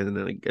forget and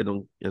then I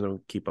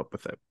don't keep up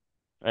with it.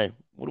 Hey,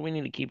 what do we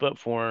need to keep up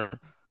for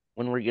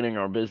when we're getting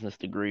our business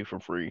degree for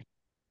free?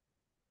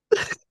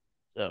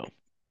 So,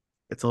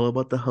 It's all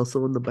about the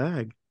hustle in the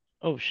bag.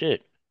 oh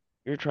shit.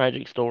 Your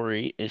tragic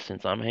story is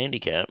since I'm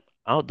handicapped,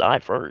 I'll die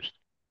first.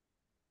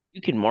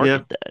 You can Yeah,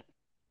 market that.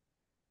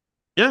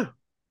 yeah.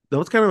 That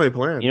was kind of my You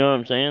plan. know what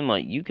I'm saying?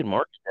 Like you can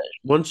market that.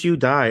 Once you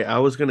die, I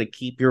was gonna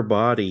keep your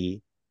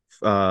body,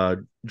 uh,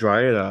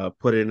 dry it up,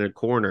 put it in a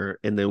corner,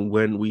 and then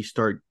when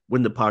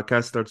the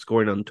podcast starts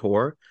going on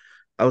tour,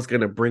 I was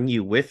gonna bring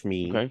you with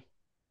me, Okay.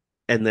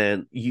 and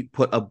then you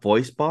put a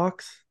voice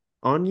box.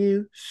 on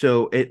you,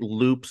 so it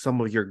loops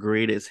some of your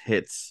greatest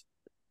hits.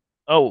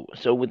 Oh,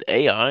 so with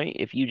AI,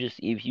 if you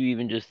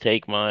even just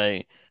take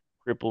my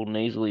crippled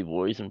nasally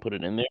voice and put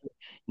it in there,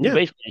 you could Yeah,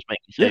 basically just make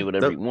me say yeah,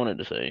 whatever you wanted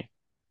to say.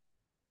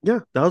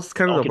 that was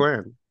kind of Y'all the could,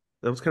 plan.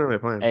 That was kind of my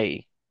plan.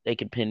 hey, they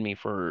could pin me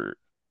for,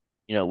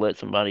 let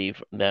somebody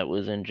that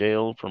was in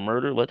jail for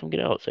murder, let them get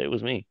out, say it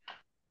was me.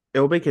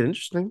 It'll make it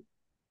interesting.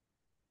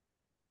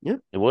 Yeah.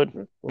 It would.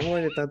 Yeah. We'll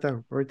write that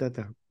down. Write that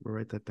down. We'll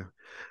write that down.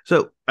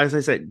 So, as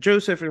I said,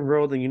 Joseph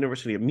enrolled in the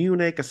University of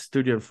Munich as a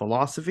student of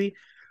philosophy,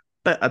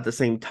 but at the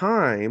same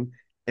time,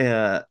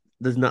 uh,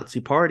 the Nazi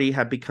Party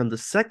had become the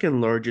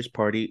second largest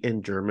party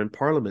in German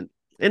parliament.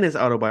 In his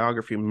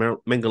autobiography,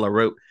 Mengele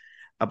wrote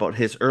about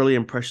his early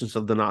impressions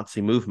of the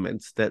Nazi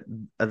movements that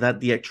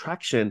the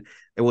attraction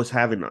it was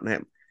having on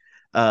him.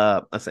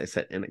 As I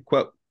said in a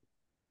quote,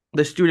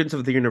 the students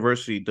of the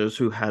university, those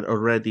who had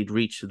already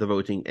reached the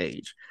voting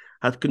age,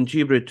 had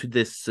contributed to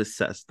this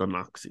success, the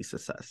Nazi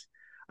success.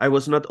 I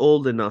was not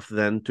old enough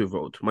then to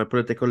vote. My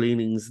political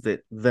leanings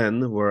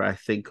then were, I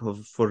think,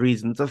 for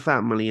reasons of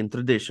family and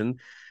tradition,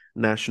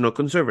 national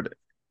conservative.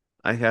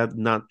 I had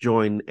not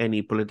joined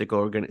any political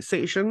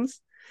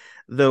organizations,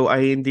 though I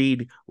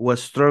indeed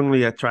was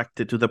strongly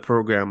attracted to the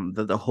program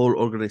that the whole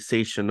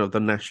organization of the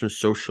National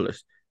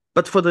Socialists.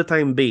 But for the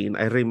time being,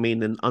 I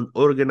remained an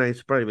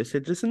unorganized private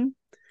citizen,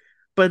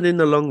 but in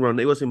the long run,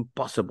 it was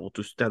impossible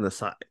to stand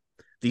aside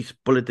these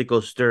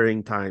political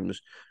stirring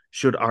times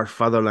should our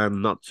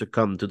fatherland not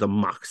succumb to the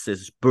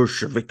Marxist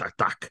Bolshevik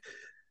attack.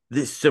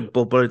 This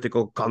simple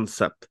political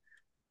concept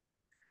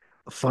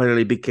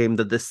finally became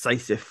the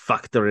decisive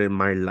factor in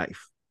my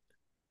life.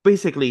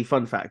 Basically,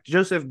 fun fact,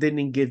 Joseph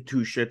didn't give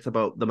two shits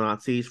about the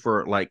Nazis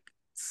for like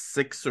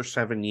 6 or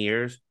 7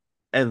 years,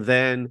 and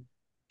then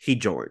he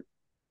joined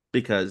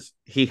because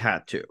he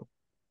had to.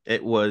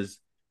 It was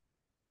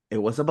it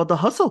was about the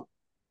hustle.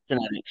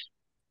 Genetics.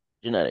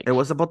 It Genetics.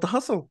 was about the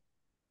hustle.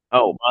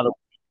 Oh,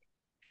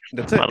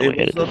 That's it. by the way, It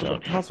was edit this out.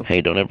 about the hustle.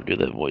 Hey, don't ever do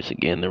that voice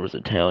again. There was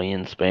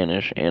Italian,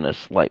 Spanish, and a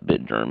slight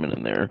bit German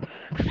in there.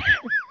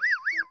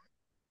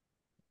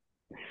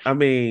 I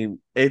mean,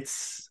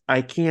 it's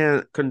I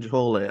can't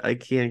control it. I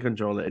can't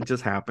control it. It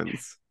just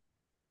happens.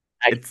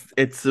 Actually,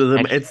 It's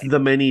the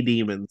many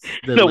demons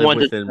that the live ones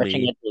that's within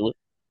stretching me. at the lip.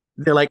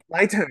 They're like,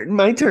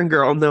 my turn,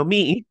 girl. No,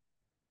 me.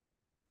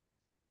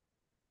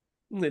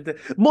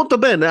 Molto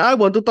bene. I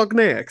want to talk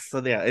next.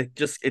 So yeah, it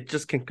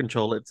just can't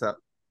control itself.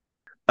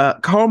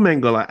 Carl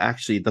Mengele,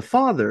 actually, the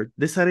father,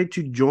 decided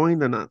to join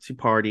the Nazi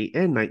Party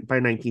by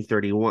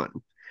 1931.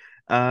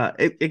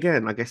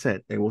 Again, like I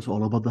said, it was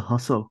all about the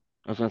hustle.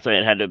 I was gonna say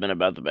it had to have been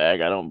about the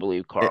bag. I don't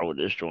believe It, Carl would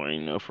just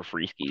join, for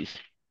free skis.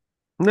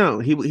 No,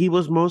 he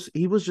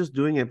was just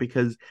doing it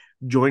because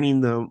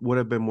joining them would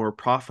have been more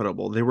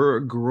profitable. They were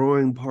a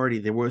growing party.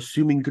 They were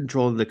assuming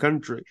control of the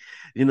country.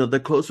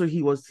 The closer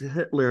he was to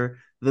Hitler,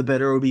 the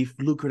better it would be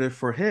lucrative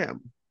for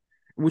him.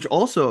 Which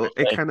also it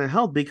Okay. kind of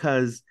helped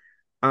because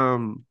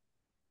um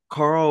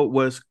Karl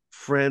was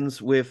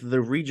friends with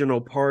the regional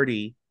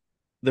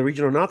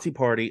Nazi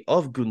party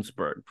of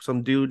Günzburg,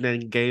 some dude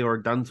named Gay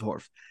or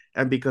Dunsdorf.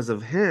 And because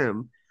of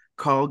him,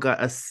 Carl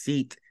got a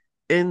seat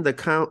in the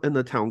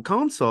town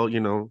council,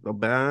 the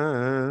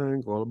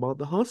bank, all about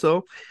the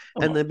hustle.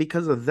 And Oh, then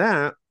because of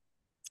that,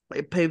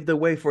 it paved the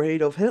way for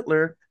Adolf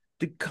Hitler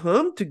to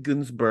come to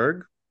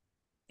Günzburg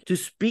to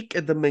speak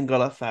at the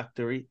Mengele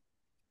factory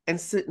and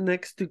sit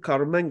next to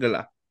Karl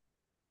Mengele.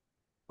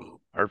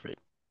 perfect.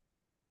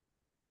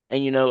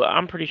 And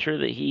I'm pretty sure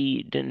that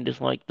he didn't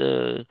dislike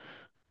the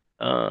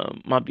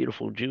my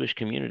beautiful Jewish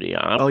community.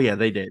 Oh yeah,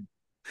 they did.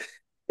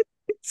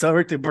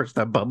 Sorry to burst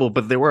that bubble,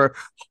 but they were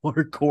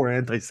hardcore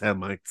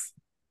anti-Semites.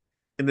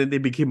 And then they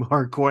became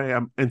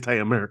hardcore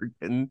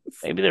anti-Americans.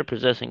 Maybe they're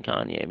possessing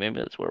Kanye. Maybe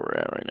that's where we're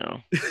at right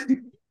now.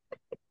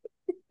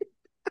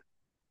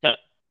 Yeah.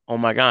 Oh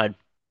my God,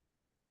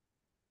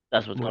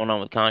 that's what's What? going on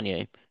with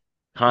Kanye.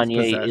 He's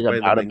Kanye is possessed by the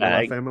about a Mengele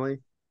bag, family.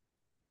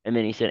 and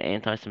then he said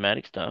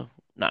anti-Semitic stuff.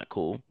 Not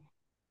cool.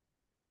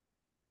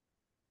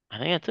 I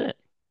think that's it.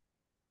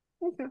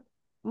 Okay.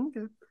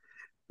 Okay.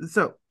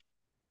 So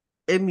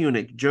in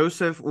Munich,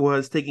 Joseph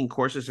was taking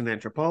courses in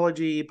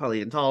anthropology,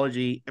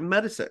 paleontology, and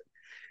medicine.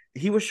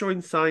 He was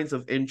showing signs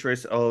of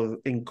interest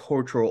in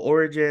cultural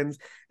origins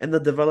and the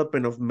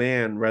development of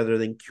man rather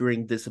than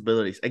curing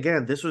disabilities.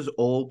 Again, this was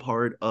all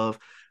part of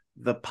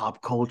the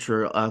pop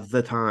culture of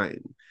the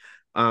time.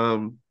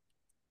 Um,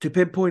 to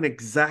pinpoint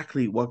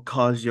exactly what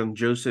caused young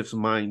Joseph's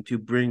mind to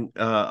bring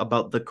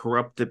about the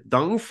corruptive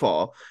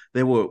downfall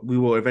that we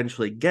will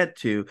eventually get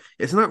to,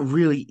 it's not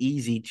really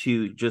easy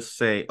to just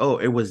say, oh,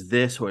 it was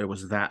this or it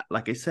was that.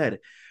 Like I said,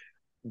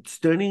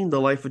 studying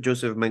the life of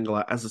Joseph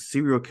Mengele as a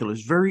serial killer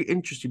is very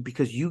interesting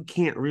because you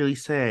can't really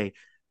say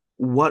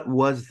what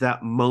was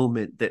that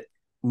moment that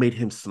made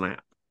him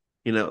snap.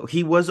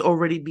 He was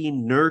already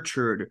being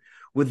nurtured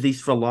with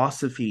these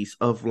philosophies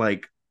of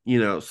like,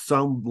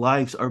 some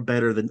lives are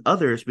better than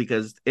others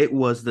because it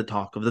was the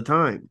talk of the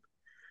time.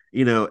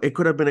 It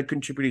could have been a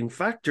contributing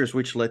factors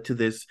which led to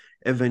this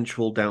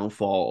eventual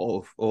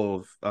downfall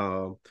or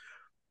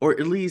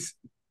at least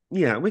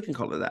Yeah, we can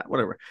call it that,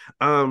 whatever.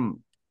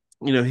 Um,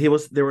 he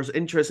was there was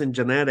interest in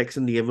genetics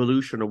and the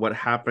evolution of what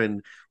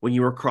happened when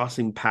you were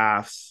crossing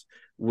paths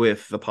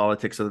with the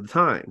politics of the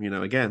time.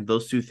 Again,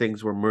 those two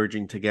things were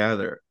merging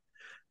together.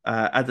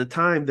 At the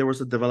time, there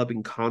was a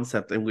developing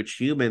concept in which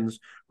humans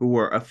who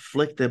were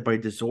afflicted by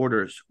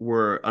disorders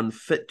were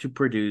unfit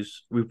to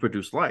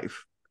reproduce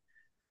life.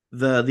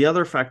 The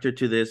other factor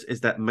to this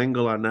is that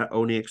Mengele not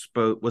only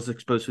was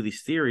exposed to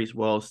these theories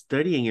while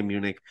studying in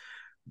Munich,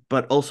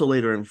 but also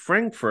later in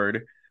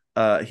Frankfurt,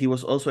 he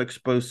was also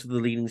exposed to the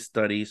leading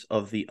studies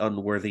of the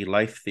unworthy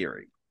life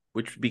theory,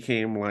 which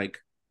became like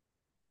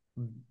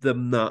the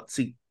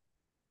Nazi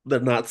the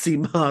Nazi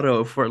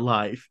motto for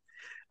life.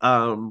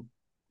 Um,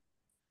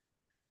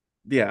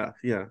 yeah,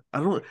 yeah. I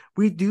don't.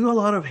 We do a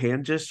lot of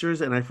hand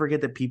gestures, and I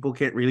forget that people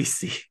can't really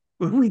see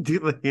when we do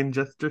the hand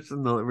gestures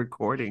in the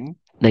recording.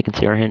 They can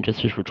see our hand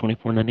gestures for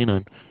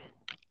 $24.99.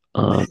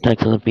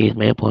 Tax and fees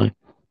may apply.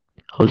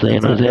 Jose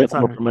and Jose That's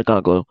more our from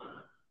Chicago.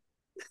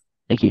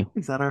 Thank you.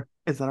 is that our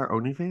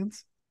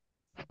OnlyFans?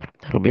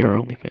 That'll be our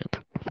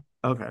OnlyFans.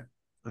 Okay.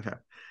 Okay.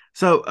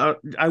 So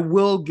I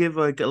will give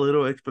like a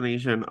little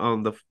explanation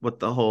on the what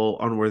the whole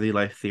unworthy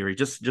life theory,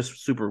 just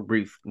super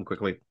brief and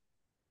quickly.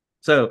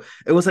 So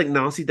it was like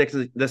Nazi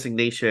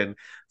designation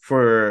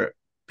for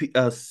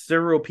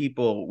several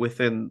people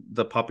within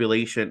the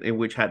population in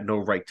which had no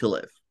right to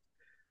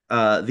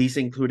live. These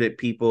included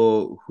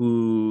people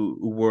who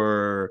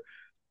were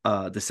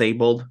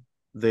disabled,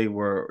 they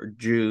were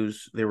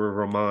Jews, they were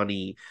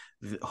Romani,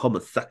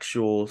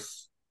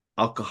 homosexuals,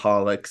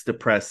 alcoholics,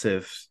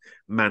 depressives,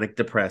 manic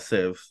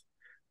depressives,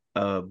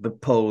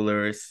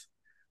 bipolars,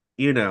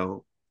 you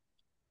know,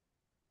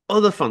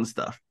 all the fun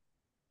stuff.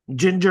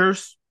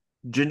 Gingers,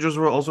 gingers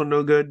were also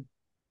no good,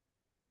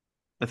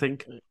 I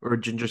think, or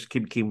gingers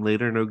came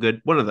later, no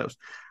good. One of those.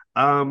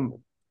 Um,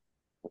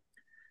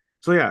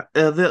 So yeah,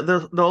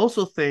 the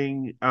also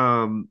thing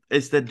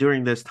is that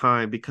during this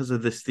time, because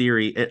of this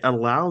theory, it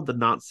allowed the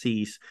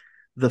Nazis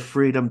the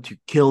freedom to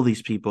kill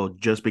these people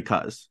just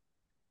because.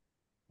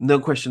 No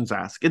questions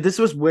asked. And this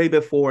was way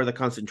before the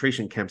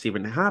concentration camps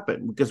even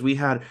happened, because we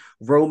had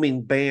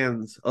roaming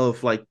bands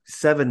of like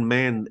 7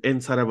 men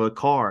inside of a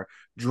car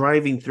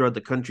driving throughout the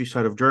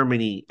countryside of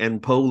Germany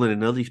and Poland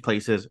and all these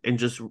places and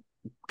just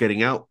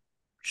getting out,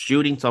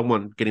 shooting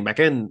someone, getting back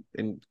in,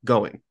 and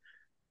going.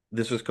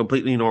 This was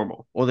completely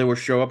normal. Or they would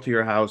show up to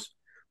your house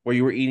where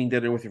you were eating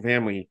dinner with your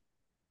family,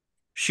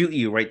 shoot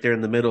you right there in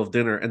the middle of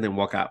dinner, and then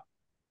walk out.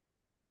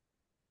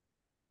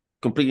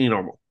 Completely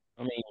normal.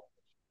 I mean,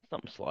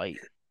 something slight.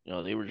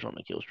 They were just on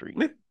a kill streak.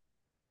 Yeah.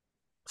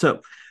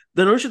 So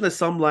the notion that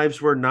some lives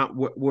were not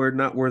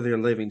worthy of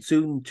living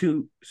soon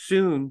to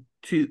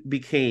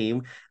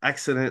became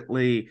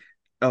accidentally.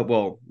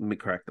 Well, let me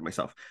correct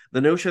myself.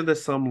 The notion that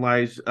some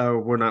lives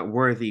were not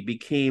worthy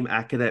became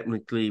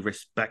academically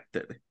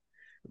respected.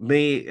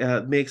 May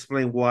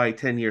explain why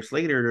 10 years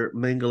later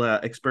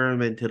Mengele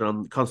experimented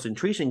on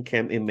concentration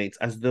camp inmates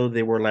as though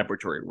they were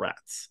laboratory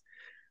rats.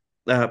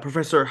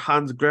 Professor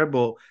Hans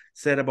Grebel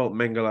said about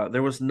Mengele,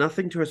 there was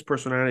nothing to his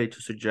personality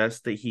to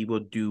suggest that he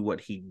would do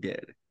what he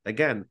did.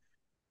 Again,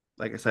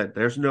 like I said,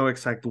 there's no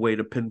exact way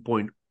to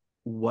pinpoint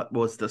what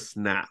was the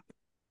snap.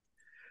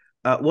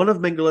 One of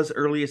Mengele's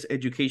earliest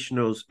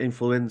educational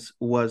influence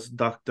was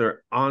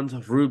Dr.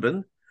 Hans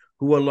Ruben,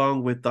 who,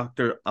 along with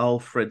Dr.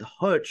 Alfred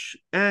Hutch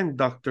and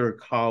Dr.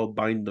 Carl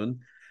Bindon,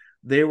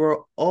 they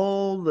were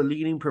all the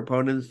leading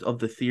proponents of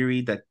the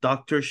theory that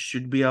doctors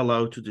should be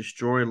allowed to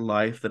destroy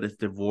life that is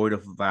devoid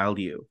of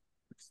value.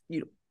 You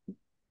know,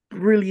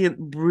 brilliant,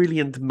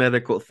 brilliant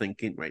medical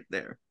thinking right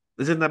there.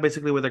 Isn't that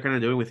basically what they're kind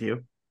of doing with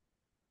you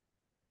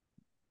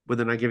when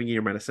they're not giving you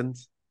your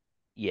medicines?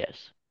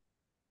 Yes.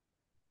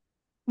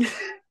 Wait,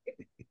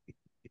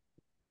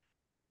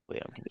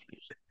 I'm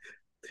confused.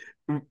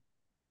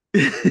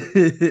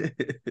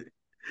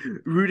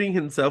 Ruding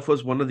himself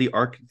was one of the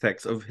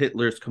architects of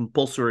Hitler's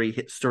compulsory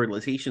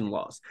sterilization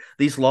laws.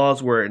 These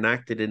laws were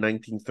enacted in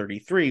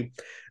 1933,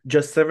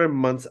 just 7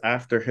 months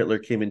after Hitler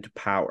came into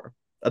power.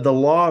 The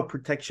Law of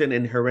Protection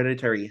in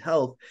Hereditary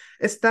Health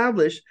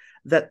established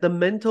that the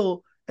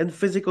mental and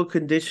physical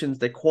conditions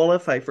that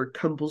qualify for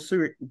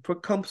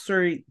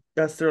compulsory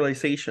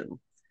sterilization,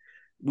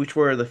 which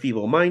were the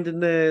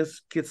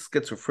feeble-mindedness,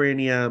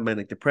 schizophrenia,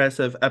 manic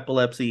depressive,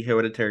 epilepsy,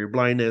 hereditary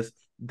blindness,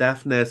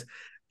 deafness,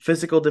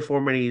 physical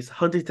deformities,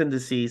 Huntington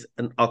disease,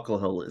 and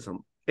alcoholism.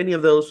 Any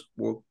of those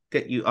will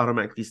get you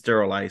automatically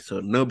sterilized, so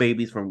no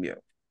babies from you.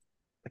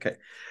 Okay.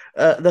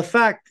 The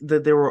fact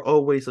that there were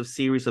always a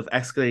series of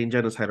escalating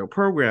genocidal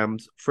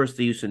programs, first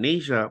the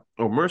euthanasia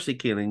or mercy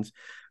killings,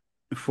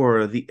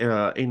 for the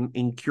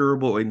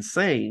incurable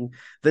insane,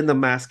 then the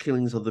mass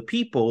killings of the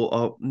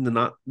people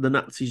the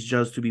Nazis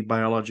judged to be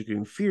biologically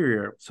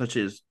inferior, such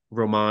as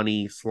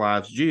Romani,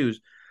 Slavs,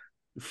 Jews.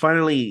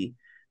 Finally,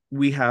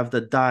 we have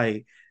the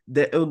Die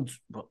the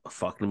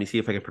fuck. Let me see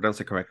if I can pronounce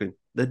it correctly.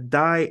 The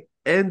Die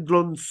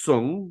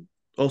Endlösung,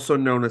 also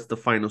known as the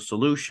Final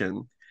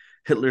Solution,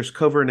 Hitler's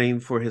cover name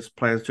for his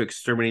plans to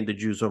exterminate the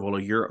Jews of all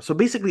of Europe. So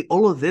basically,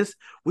 all of this,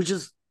 which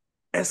is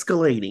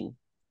escalating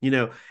You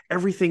know,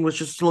 everything was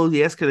just slowly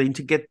escalating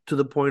to get to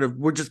the point of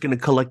we're just going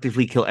to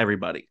collectively kill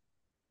everybody.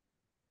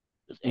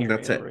 This And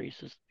that's Aryan it. race,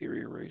 this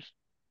superior race.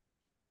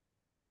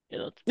 Yeah,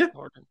 that's Yeah.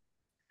 hard.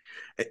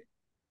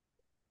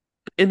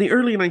 In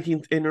early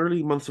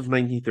months of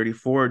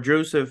 1934,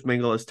 Joseph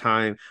Mengele's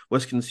time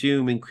was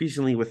consumed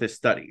increasingly with his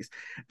studies.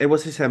 It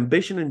was his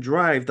ambition and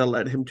drive that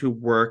led him to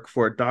work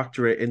for a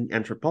doctorate in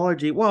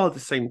anthropology, while at the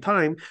same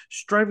time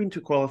striving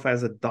to qualify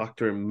as a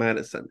doctor in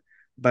medicine.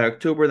 By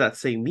October that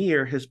same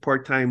year, his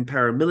part-time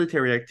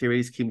paramilitary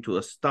activities came to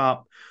a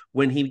stop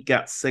when he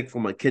got sick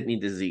from a kidney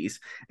disease,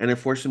 and it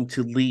forced him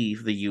to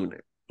leave the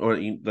unit or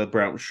the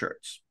brown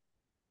shirts.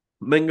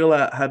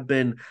 Mengele had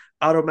been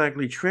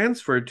automatically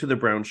transferred to the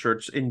brown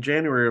shirts in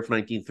January of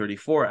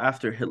 1934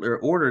 after Hitler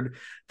ordered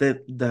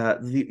that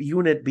the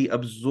unit be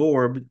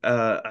absorbed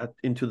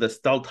into the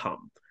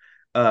Stahlhelm.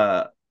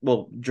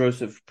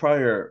 Joseph's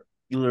prior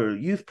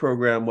youth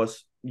program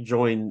was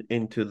joined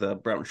into the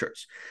brown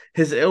shirts.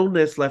 His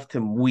illness left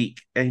him weak,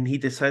 and he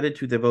decided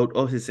to devote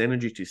all his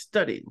energy to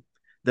studying.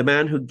 The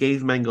man who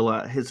gave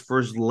Mengele his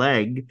first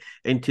leg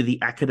into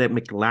the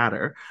academic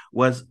ladder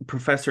was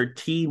Professor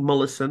T.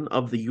 Mullison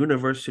of the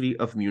University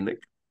of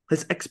Munich.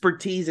 His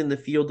expertise in the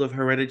field of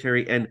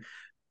hereditary and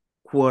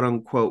quote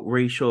unquote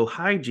racial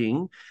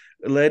hygiene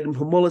led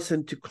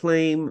Mullison to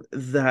claim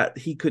that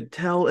he could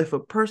tell if a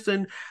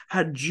person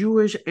had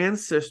Jewish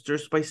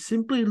ancestors by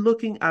simply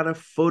looking at a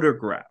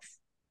photograph.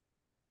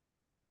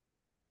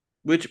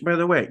 Which, by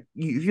the way,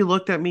 if you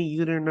looked at me, you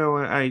didn't know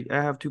I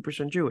have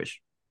 2%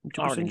 Jewish. I'm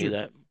I already 2% knew Jew.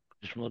 that.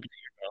 Just from looking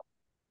at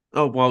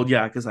your Oh well,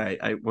 yeah, because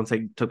I once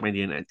I took my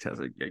DNA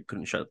test, I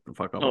couldn't shut the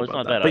fuck up No, it's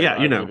about not that. that. But yeah,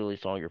 I you know. literally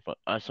saw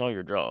I saw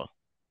your jaw.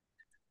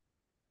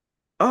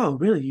 Oh,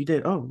 really? You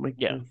did? Oh my.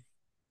 Yeah,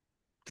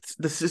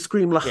 Does this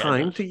scream yeah, it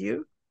Lachaim does. to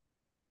you?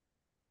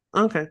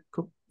 Okay,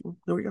 cool.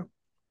 There we go.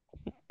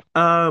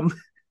 Um,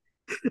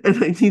 in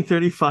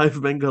 1935,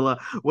 Mengele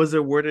was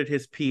awarded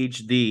his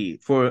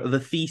PhD for the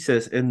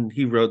thesis, and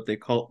he wrote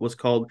that was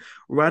called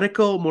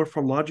 "Radical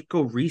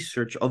Morphological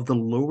Research of the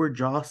Lower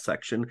Jaw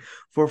Section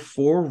for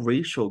Four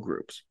Racial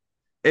Groups."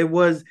 It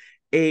was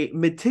a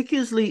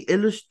meticulously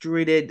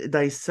illustrated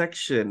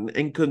dissection,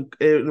 and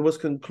it was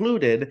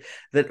concluded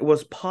that it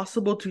was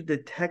possible to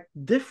detect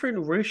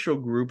different racial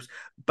groups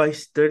by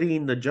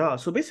studying the jaw.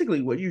 So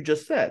basically, what you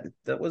just said,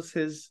 that was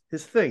his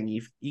thing.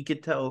 He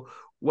could tell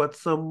whether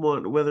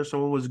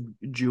someone was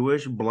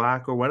Jewish,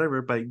 black, or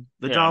whatever by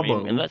the Yeah, I mean,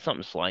 and jawbone. that's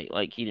something slight.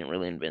 Like he didn't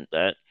really invent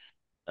that.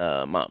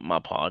 My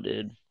pa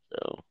did.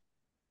 So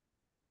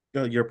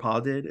Your pa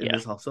did in yeah,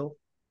 this hustle.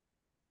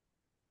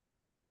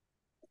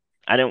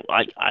 I don't.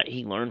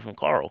 He learned from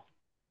Carl.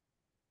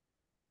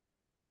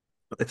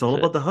 It's all That's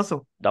it. about the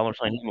hustle. Dollar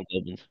sign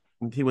hemoglobins.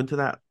 And he went to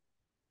that.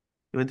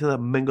 He went to that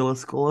Mengele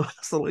school of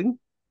hustling.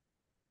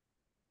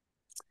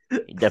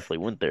 He definitely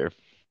went there.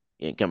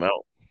 He didn't come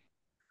out.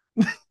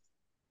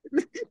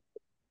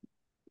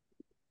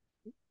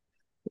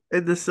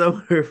 In the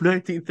summer of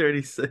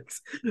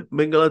 1936,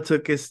 Mengele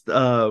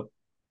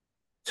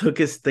took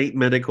his state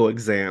medical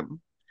exam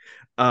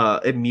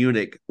in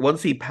Munich.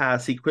 Once he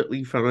passed, he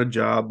quickly found a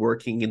job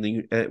working in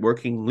the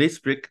working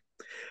Leipzig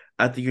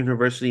at the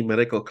University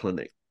Medical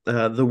Clinic.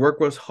 The work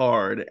was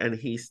hard, and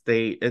he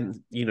stayed, and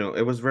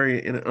it was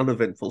very an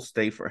uneventful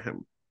stay for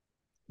him.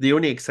 The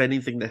only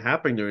exciting thing that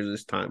happened during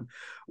this time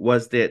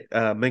was that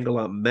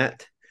Mengele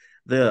met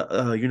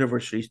the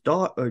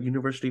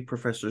university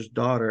professor's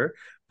daughter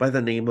by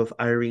the name of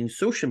Irene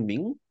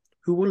Soshenbing,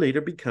 who would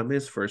later become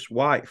his first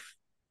wife.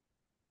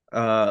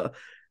 Uh,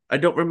 I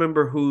don't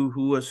remember who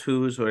was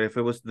whose or if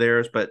it was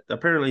theirs, but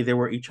apparently they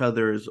were each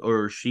other's,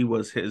 or she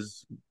was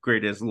his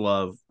greatest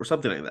love or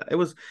something like that. It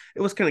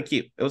was kind of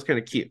cute. It was kind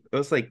of cute. It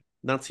was like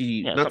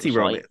Yeah, something Nazi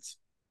slight. romance.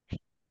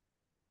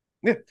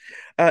 Yeah.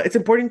 It's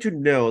important to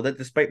know that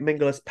despite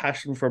Mengele's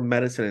passion for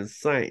medicine and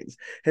science,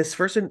 his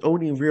first and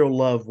only real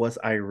love was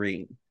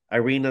Irene.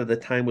 Irene at the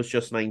time was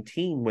just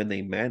 19 when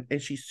they met,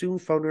 and she soon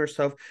found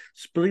herself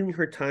splitting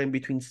her time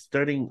between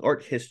studying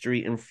art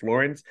history in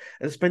Florence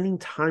and spending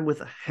time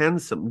with a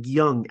handsome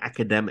young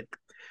academic.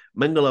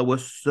 Mengele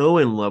was so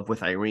in love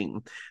with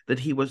Irene that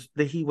he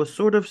was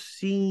sort of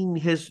seeing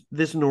his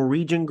this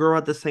Norwegian girl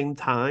at the same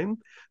time,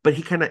 but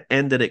he kind of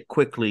ended it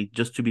quickly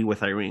just to be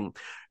with Irene.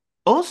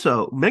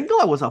 Also,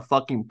 Mengele was a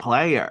fucking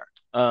player.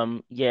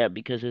 Yeah,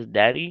 because his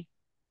daddy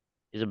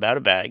is about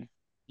a bag.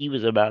 He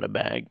was about a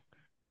bag.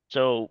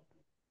 So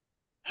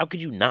how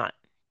could you not?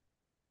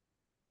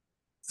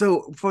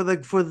 So for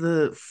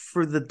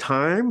the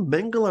time,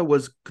 Mengele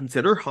was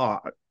considered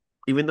hot,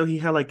 even though he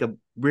had like a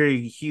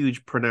very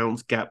huge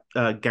pronounced gap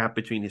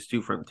between his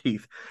two front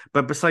teeth.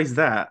 But besides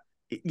that,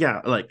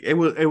 yeah, like it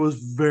was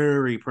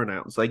very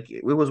pronounced. Like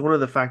it was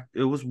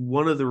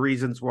one of the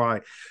reasons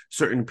why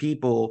certain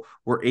people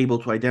were able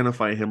to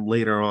identify him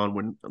later on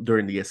when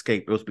during the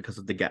escape. It was because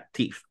of the gap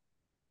teeth.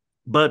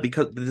 But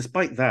because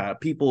despite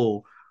that,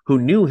 people who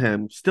knew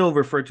him still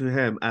referred to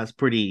him as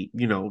pretty,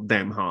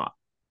 damn hot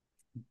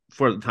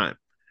for the time.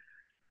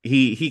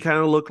 He kind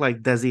of looked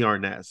like Desi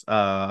Arnaz.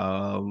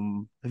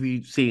 Have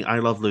you seen I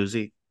Love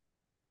Lucy?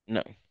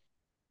 No.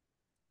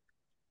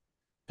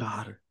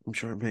 God, I'm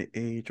sure my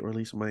age, or at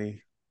least my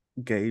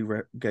gay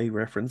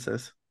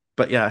references.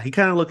 But yeah, he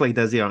kind of looked like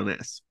Desi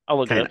Arnaz, I'll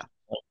look it kind up.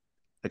 of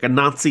like a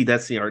Nazi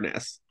Desi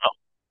Arnaz. Oh,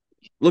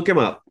 Look him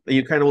up, and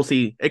you kind of will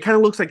see. It kind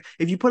of looks like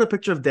if you put a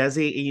picture of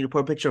Desi and you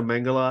put a picture of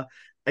Mengele,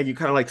 and you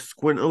kind of like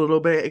squint a little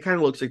bit, it kind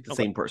of looks like the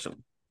okay. same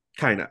person,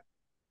 kind of.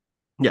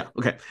 Yeah.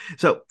 Okay.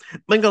 So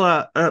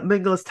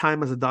Mengele's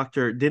time as a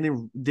doctor did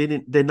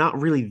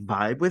not really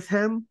vibe with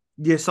him.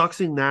 The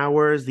exhausting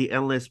hours, the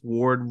endless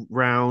ward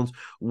rounds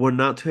were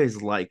not to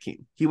his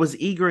liking. He was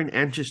eager and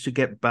anxious to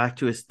get back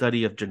to his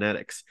study of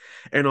genetics.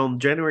 And on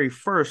January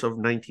 1st of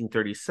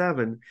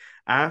 1937,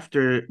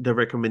 after the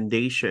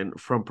recommendation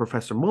from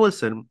Professor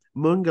Mullison,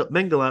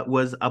 Mengele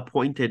was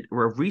appointed a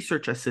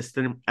research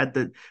assistant at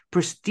the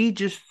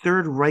prestigious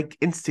Third Reich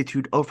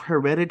Institute of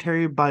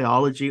Hereditary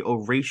Biology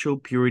of Racial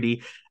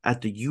Purity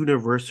at the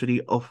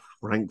University of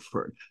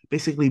Frankfurt.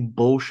 Basically,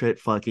 bullshit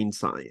fucking That's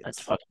science.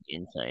 fucking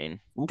insane.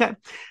 Okay.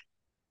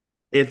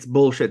 It's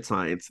bullshit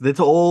science. That's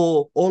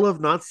all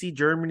of Nazi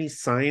Germany's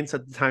science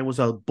at the time was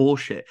a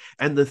bullshit.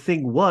 And the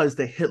thing was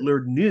that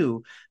Hitler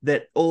knew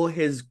that all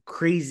his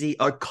crazy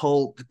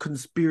occult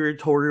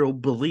conspiratorial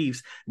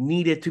beliefs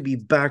needed to be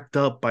backed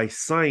up by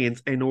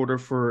science in order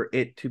for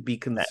it to be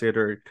That,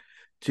 considered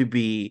to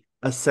be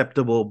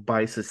acceptable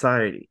by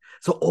society.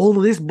 So all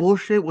of this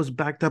bullshit was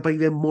backed up by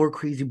even more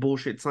crazy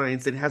bullshit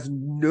science that has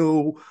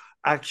no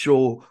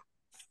actual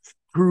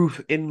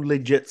proof in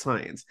legit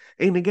science.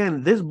 And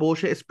again, this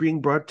bullshit is being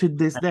brought to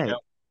this how do you know? day. Are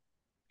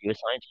you a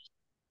scientist?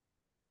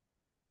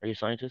 Are you a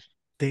scientist?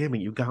 Damn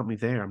it, you got me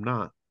there. I'm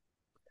not.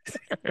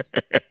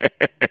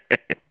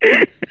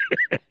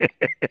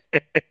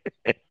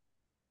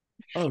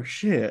 Oh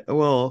shit.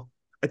 Well,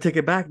 I take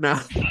it back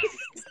now.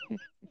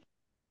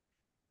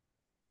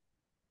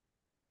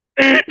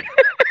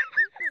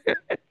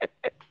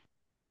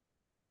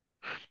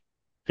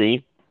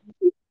 See,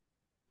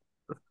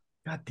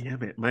 God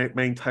damn it. My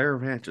entire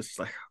rant just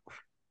like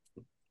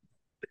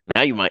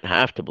now you might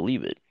have to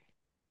believe it.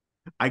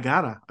 I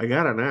gotta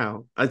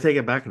now. I take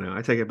it back now.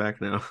 I take it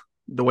back now.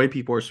 The way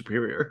people are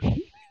superior.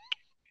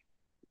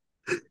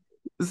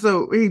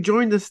 So he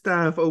joined the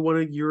staff of one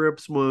of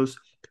Europe's most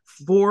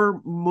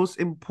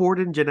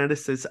important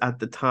geneticists at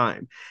the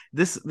time.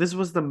 This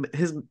was the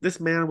his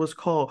this man was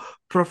called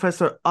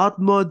Professor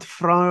Otmod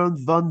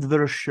Franz van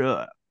der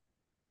Schur.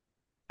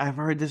 I've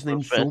heard this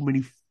name so Professor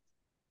many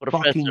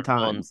Professor fucking von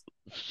times.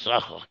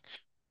 Schach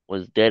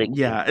was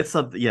dedicated.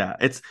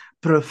 It's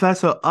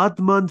Professor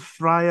Otmod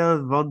Fryer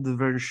van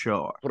der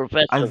Schur.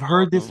 Professor I've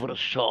heard this. von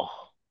Schach.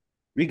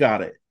 We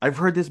got it. I've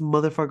heard this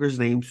motherfucker's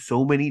name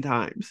so many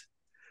times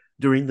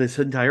during this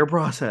entire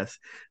process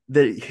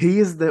that he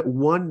is that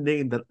one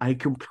name that I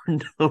can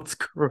pronounce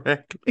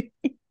correctly.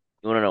 You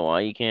want to know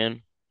why you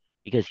can?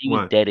 Because he was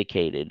What?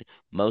 dedicated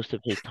most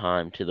of his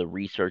time to the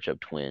research of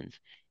twins.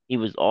 He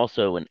was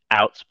also an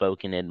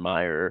outspoken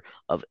admirer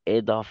of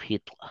Adolf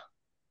Hitler,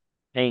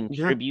 paying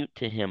Yeah, tribute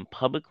to him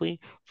publicly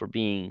for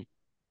being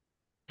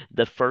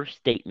the first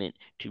statement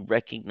to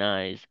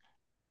recognize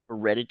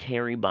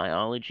hereditary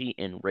biology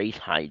and race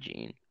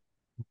hygiene.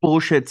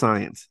 bullshit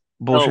science.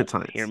 No, Bullshit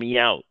hear science. me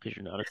out because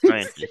you're not a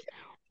scientist.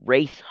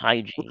 Race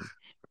hygiene.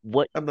 I'm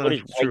What not does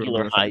sure. I'm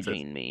regular not a scientist.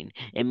 hygiene mean?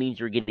 It means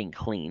you're getting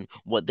clean.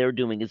 What they're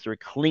doing is they're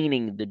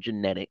cleaning the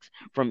genetics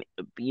from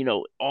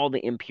all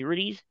the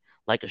impurities.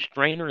 Like a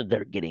strainer,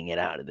 they're getting it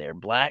out of there.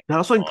 Black, That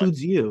also gone.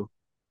 includes you.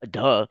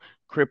 Duh,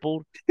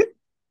 crippled.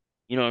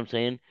 You know what I'm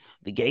saying?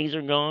 The gays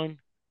are gone.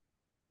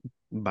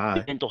 The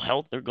Bye. mental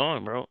health, they're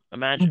gone, bro.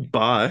 Imagine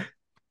Bye.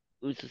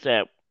 who's to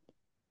say,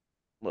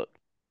 look,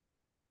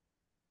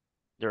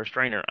 they're a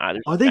strainer. There's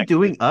Are no they bacteria.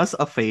 doing us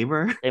a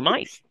favor? They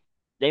might.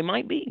 They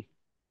might be.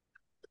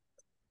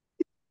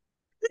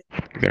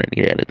 You're gonna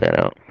need to edit that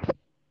out.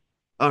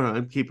 Oh no,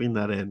 I'm keeping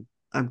that in.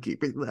 I'm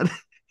keeping that.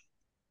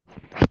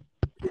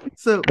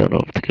 So I don't know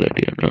if it's a good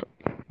idea or not.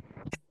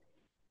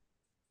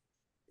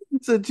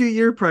 So 2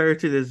 years prior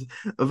to this,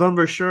 Van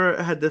Verschuur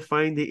had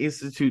defined the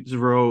Institute's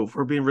role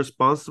for being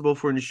responsible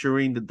for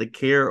ensuring that the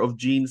care of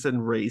genes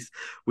and race,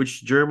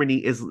 which Germany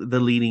is the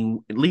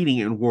leading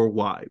in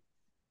worldwide,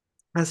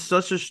 has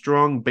such a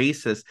strong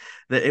basis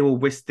that it will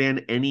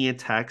withstand any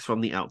attacks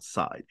from the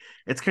outside.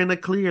 It's kind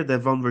of clear that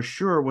von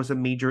Verschuur was a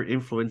major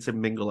influence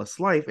in Mengele's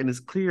life, and it's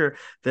clear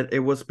that it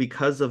was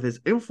because of his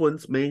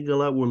influence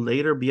Mengele will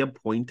later be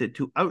appointed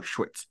to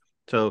Auschwitz.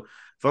 So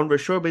von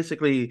Verschuur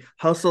basically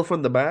hustled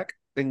from the back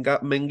and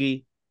got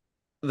Menge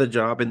the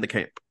job in the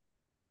camp.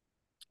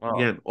 Well,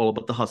 Again, all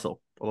about the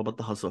hustle. All about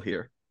the hustle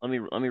here. let me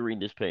read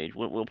this page.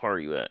 What part are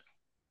you at?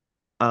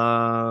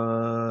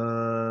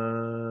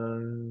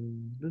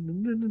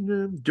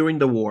 During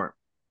the war.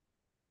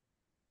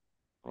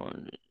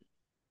 On- It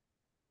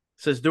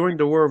says during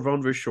the war of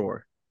von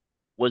Verschuur.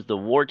 Was the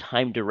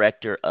wartime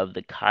director of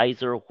the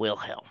Kaiser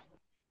Wilhelm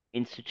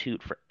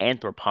Institute for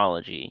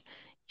Anthropology,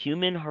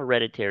 Human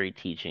Hereditary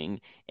Teaching,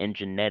 and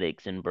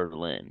Genetics in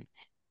Berlin.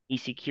 He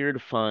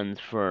secured funds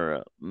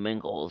for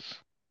Mengele's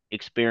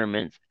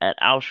experiments at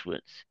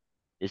Auschwitz.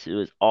 This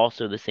was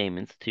also the same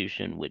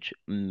institution which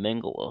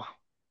Mengele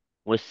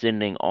was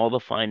sending all the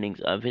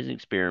findings of his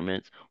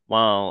experiments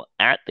while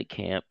at the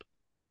camp,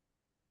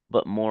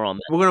 but more on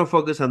that. We're gonna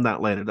focus on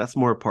that later. That's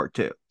more part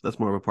two. That's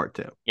more of a part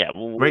two. Yeah,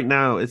 Right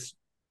now, it's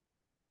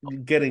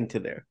getting to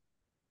there.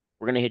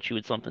 we're gonna hit you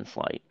with something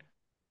slight.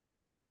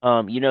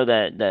 You know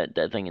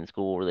that thing in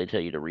school where they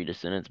tell you to read a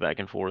sentence back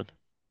and forth?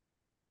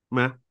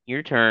 Meh.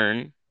 Your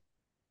turn.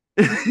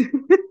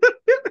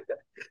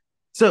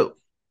 So,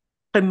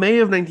 in May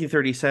of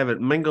 1937,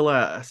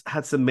 Mengele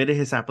had submitted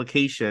his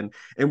application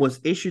and was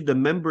issued the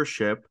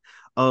membership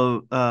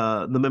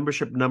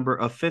number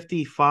of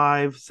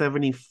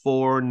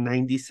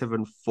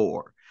 557497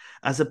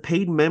 as a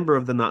paid member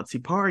of the Nazi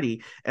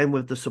Party, and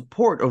with the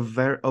support of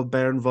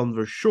Baron von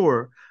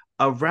Verschuur,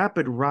 a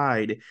rapid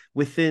rise,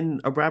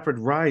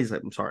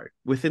 I'm sorry,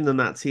 within the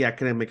Nazi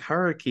academic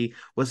hierarchy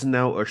was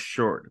now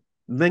assured.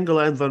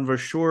 Mengele and von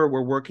Verschuur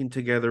were working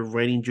together,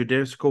 writing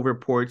judicial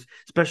reports,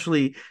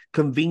 especially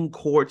convened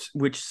courts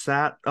which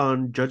sat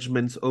on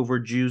judgments over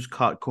Jews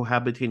caught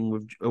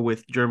cohabitating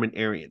with German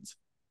Aryans.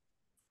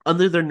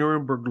 Under the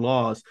Nuremberg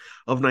laws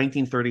of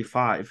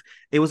 1935,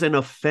 it was an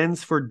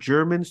offense for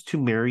Germans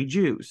to marry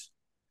Jews.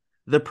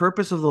 The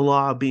purpose of the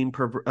law being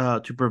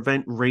to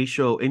prevent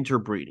racial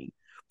interbreeding,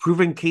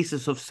 proving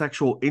cases of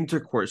sexual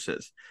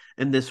intercourses,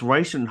 and this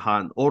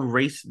Reichenhahn, old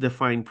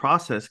race-defined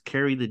process,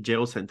 carried a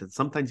jail sentence,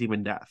 sometimes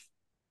even death.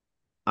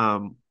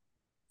 Um,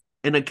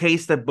 in a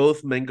case that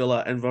both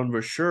Mengele and von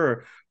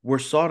Verschuur were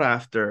sought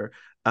after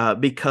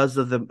because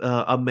of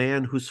a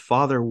man whose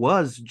father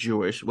was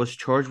Jewish was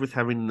charged with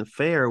having an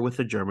affair with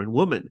a German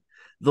woman.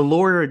 The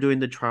lawyer during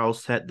the trial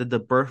said that the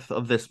birth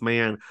of this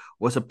man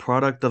was a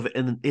product of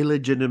an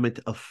illegitimate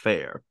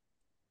affair,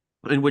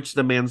 in which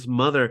the man's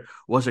mother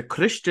was a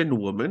Christian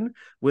woman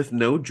with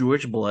no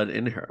Jewish blood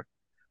in her.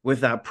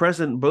 With that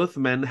present, both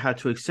men had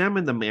to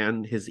examine the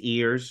man, his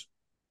ears,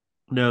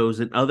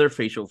 nose, and other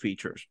facial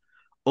features,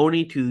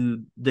 only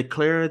to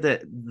declare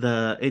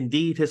that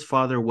indeed his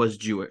father was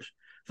Jewish.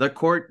 The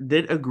court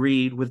did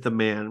agree with the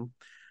man.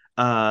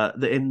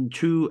 And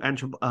two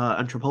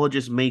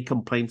anthropologists made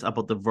complaints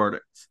about the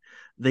verdicts.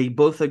 They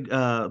both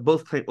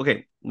claim.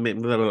 Okay,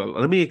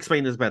 let me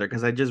explain this better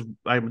because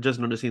I'm just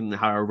noticing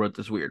how I wrote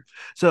this weird.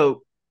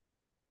 So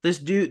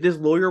this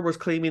lawyer was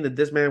claiming that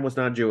this man was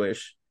not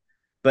Jewish,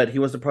 but he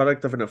was the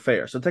product of an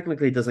affair. So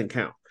technically it doesn't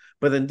count.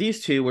 But then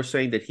these two were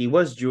saying that he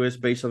was Jewish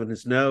based on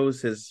his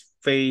nose, his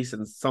face,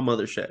 and some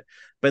other shit.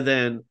 But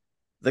then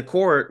the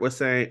court was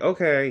saying,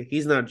 okay,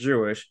 he's not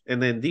Jewish.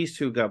 And then these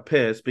two got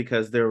pissed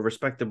because they're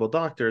respectable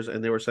doctors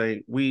and they were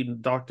saying, we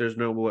doctors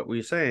know what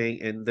we're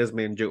saying, and this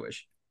man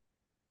Jewish.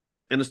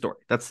 In the story.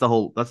 That's the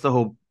whole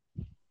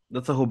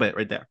bit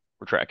right there.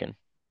 We're tracking.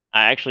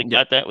 I actually Yeah.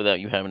 got that without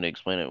you having to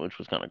explain it, which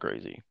was kind of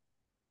crazy.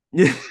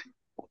 Yeah.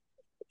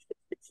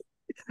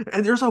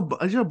 And there's a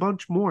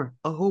bunch more,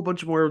 a whole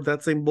bunch more of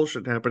that same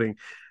bullshit happening.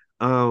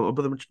 A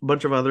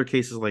bunch of other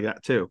cases like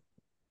that too.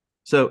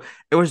 So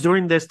it was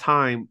during this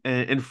time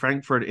in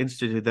Frankfurt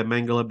Institute that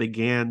Mengele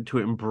began to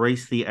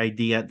embrace the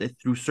idea that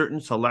through certain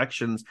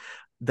selections,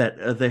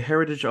 that the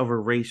heritage of a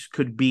race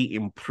could be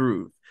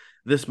improved.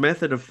 This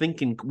method of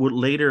thinking would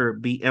later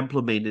be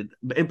implemented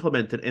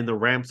in the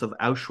ramps of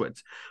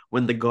Auschwitz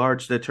when the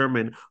guards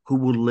determined who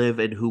would live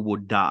and who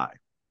would die.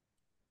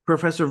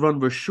 Professor von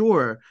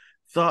Verschuur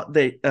thought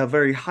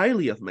very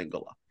highly of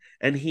Mengele,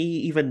 and he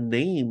even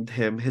named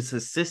him his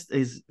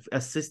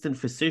assistant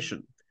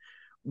physician.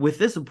 With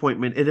this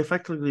appointment, it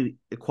effectively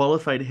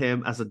qualified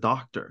him as a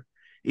doctor,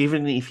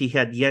 even if he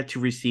had yet to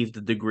receive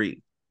the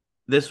degree.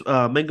 This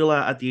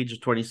Mengele, at the age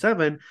of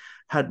 27,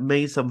 had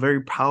made some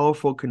very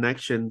powerful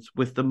connections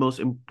with the most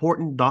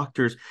important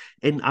doctors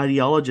and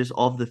ideologists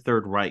of the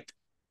Third Reich.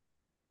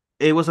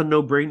 It was a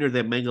no-brainer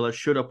that Mengele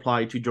should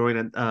apply to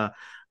join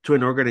to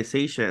an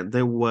organization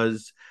that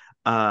was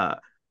uh,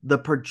 the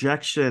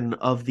projection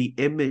of the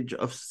image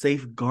of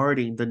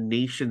safeguarding the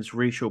nation's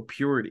racial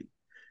purity.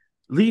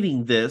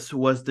 Leading this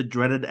was the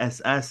dreaded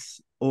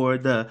SS, or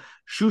the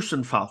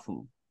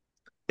Schutzwaffen.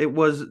 It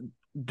was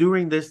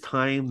during this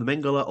time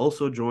Mengele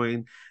also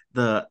joined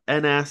the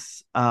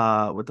NS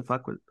what the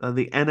fuck was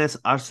the NS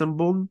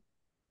Arsenbund,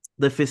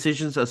 the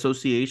Physicians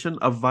Association,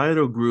 a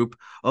vital group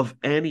of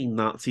any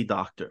Nazi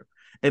doctor.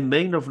 In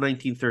May of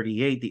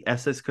 1938, the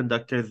SS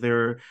conducted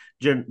their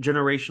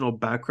generational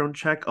background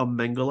check on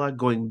Mengele,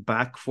 going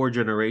back 4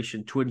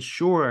 generations to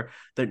ensure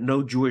that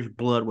no Jewish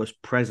blood was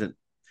present.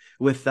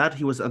 With that,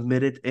 he was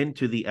admitted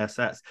into the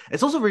SS.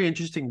 It's also very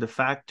interesting the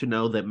fact to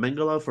know that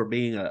Mengele, for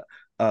being a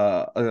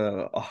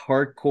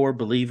hardcore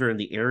believer in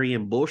the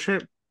Aryan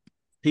bullshit,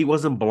 he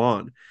wasn't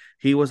blonde.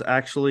 He was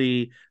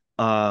actually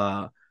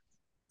kind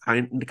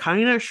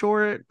of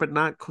short, but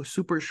not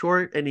super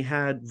short, and he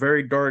had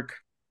very dark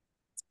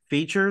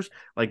features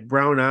like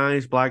brown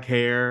eyes, black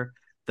hair,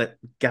 that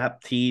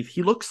gap teeth.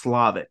 He looked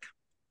Slavic.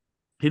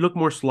 He looked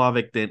more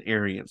Slavic than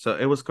Aryan, so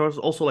it was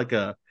also like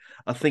a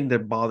thing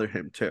that bothered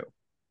him too.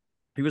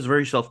 He was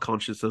very self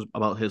conscious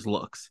about his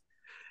looks.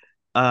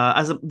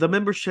 The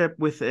membership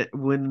with it,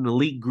 when an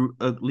elite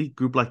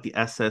group like the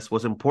SS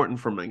was important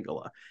for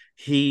Mengele.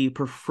 He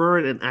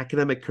preferred an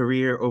academic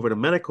career over the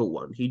medical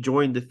one. He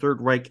joined the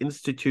Third Reich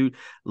Institute,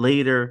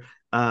 later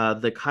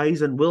the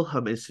Kaiser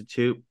Wilhelm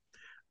Institute.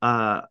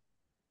 Uh,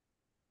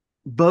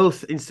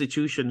 both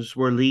institutions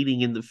were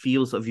leading in the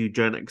fields of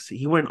eugenics.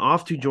 He went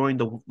off to join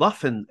the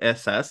Waffen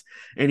SS,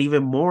 an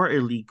even more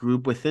elite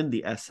group within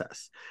the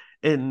SS.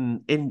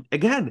 And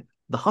again,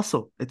 the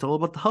hustle. It's all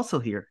about the hustle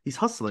here. He's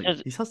hustling.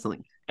 Because He's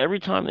hustling. every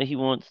time that he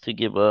wants to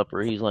give up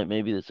or he's like,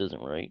 maybe this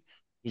isn't right,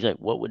 he's like,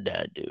 what would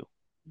dad do?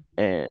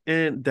 And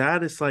And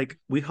that is like,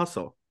 we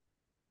hustle.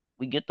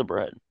 we get the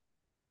bread.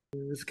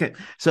 Okay.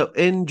 So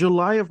in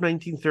July of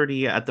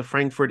 1930, at the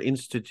Frankfurt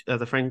Institute,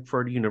 the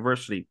Frankfurt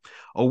University,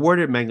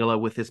 awarded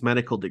Mengele with his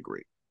medical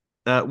degree.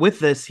 With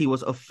this, he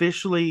was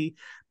officially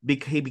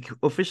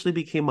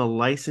became a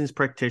licensed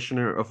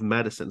practitioner of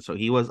medicine. So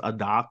he was a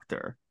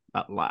doctor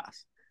at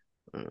last.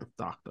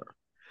 Doctor.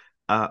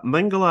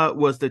 Mengele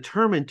was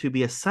determined to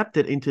be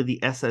accepted into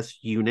the SS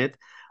unit.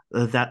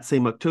 That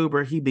same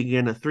October, he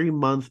began a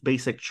 3-month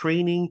basic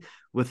training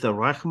with the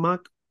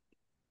Reichsmark,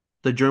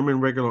 the German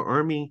regular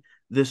army.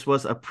 This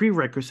was a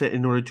prerequisite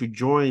in order to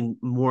join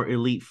more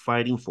elite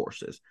fighting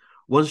forces.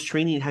 Once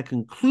training had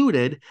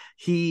concluded,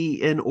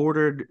 in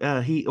order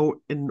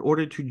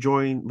to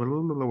join,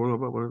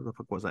 what the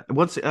fuck was that?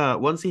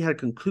 Once he had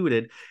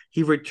concluded,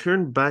 he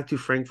returned back to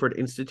Frankfurt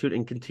Institute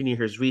and continued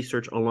his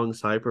research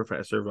alongside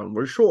Professor von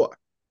Verschoor.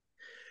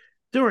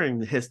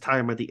 During his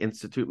time at the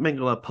institute,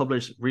 Mengele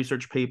published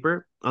research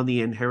paper on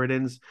the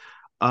inheritance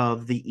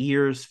of the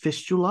ear's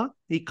fistula.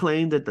 He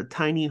claimed that the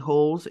tiny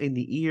holes in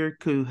the ear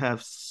could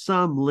have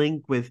some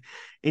link with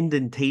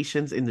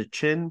indentations in the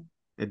chin.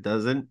 It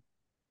doesn't.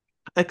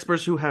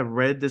 Experts who have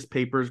read this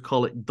paper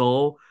call it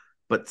dull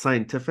but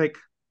scientific.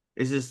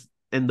 It's just,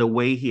 and the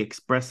way he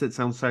expressed it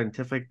sounds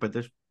scientific, but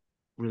there's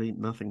really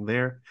nothing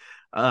there.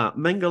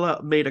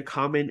 Mengele made a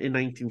comment in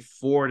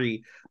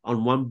 1940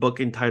 on one book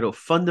entitled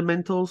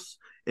Fundamentals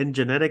in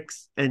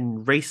Genetics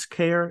and Race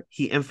Care.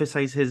 He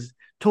emphasized his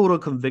total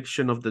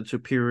conviction of the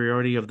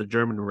superiority of the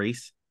German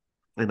race.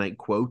 And I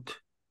quote,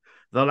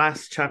 "The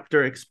last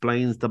chapter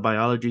explains the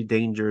biology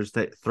dangers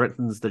that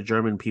threatens the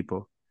German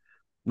people.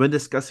 When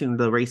discussing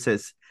the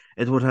races,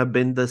 it would have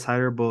been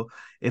desirable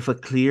if a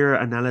clear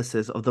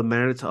analysis of the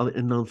merits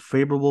and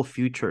unfavorable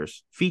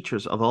features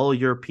of all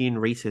European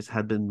races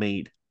had been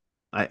made.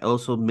 I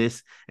also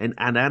miss an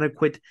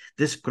inadequate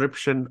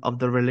description of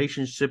the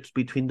relationships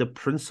between the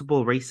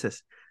principal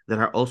races that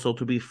are also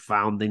to be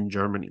found in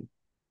Germany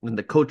and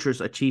the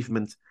culture's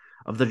achievements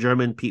of the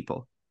German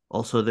people.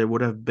 Also, there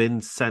would have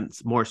been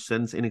more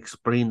sense in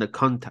explaining the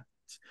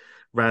contexts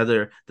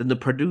rather than the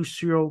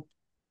producerial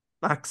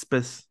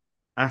aspects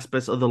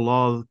of the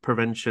law of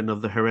prevention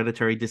of the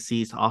hereditary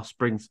disease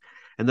offsprings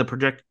and the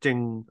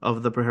projecting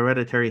of the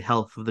hereditary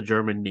health of the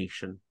German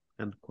nation."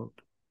 End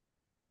quote.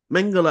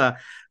 Mengele,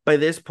 by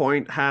this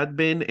point, had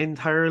been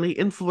entirely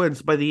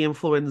influenced by the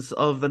influence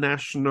of the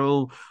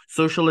National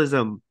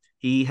Socialism.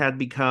 He had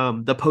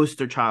become the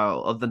poster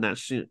child of the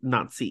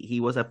Nazi. He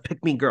was a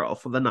pick-me girl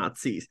for the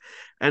Nazis.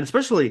 And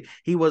especially,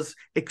 he was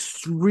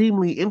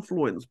extremely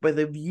influenced by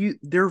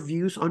their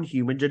views on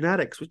human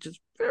genetics, which is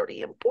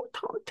very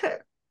important.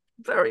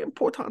 Very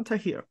important to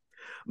hear.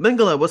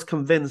 Mengele was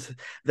convinced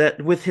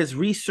that with his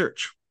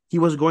research, he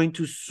was going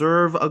to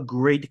serve a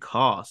great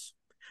cause.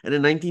 And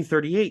in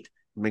 1938,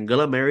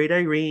 Mengele married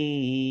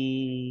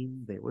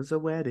Irene. There was a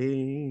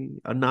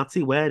wedding, a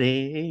Nazi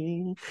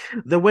wedding.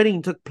 The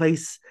wedding took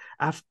place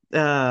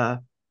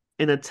after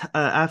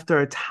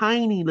a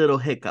tiny little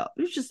hiccup.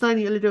 It was just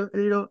tiny, a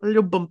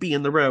little bumpy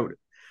in the road.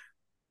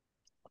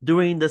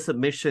 During the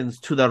submissions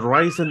to the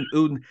Reisen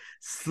und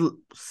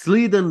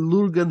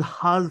Sliedenlungen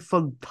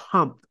von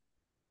Pump.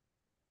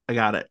 I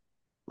got it.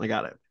 I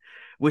got it.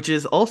 Which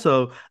is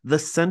also the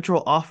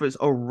Central Office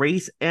of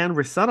Race and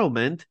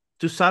Resettlement.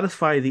 To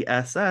satisfy the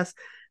SS,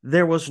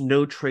 there was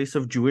no trace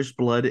of Jewish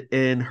blood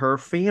in her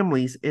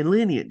family's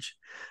lineage.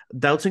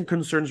 Doubts and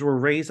concerns were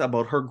raised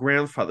about her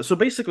grandfather. So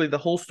basically, the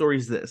whole story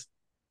is this.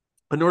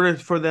 In order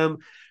for them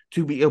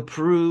to be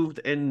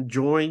approved and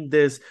join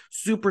this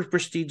super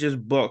prestigious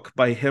book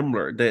by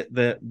Himmler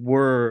that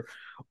were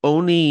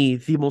only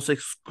the most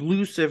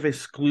exclusive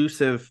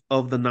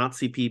of the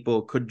Nazi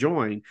people could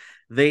join,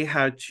 they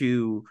had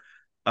to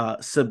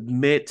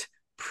submit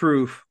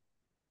proof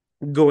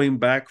going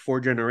back 4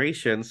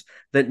 generations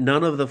that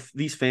none of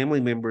these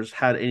family members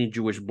had any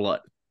Jewish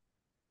blood.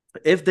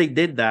 If they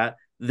did that,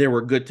 they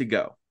were good to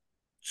go.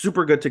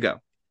 Super good to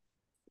go.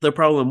 The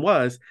problem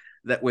was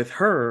that with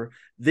her,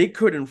 they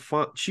couldn't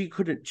she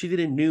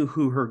didn't know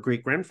who her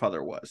great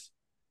grandfather was.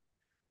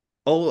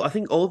 I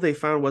think all they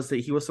found was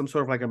that he was some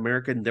sort of like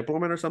American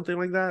diplomat or something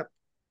like that.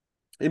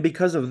 And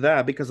because of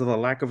that, because of the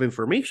lack of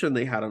information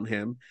they had on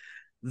him,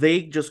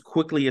 they just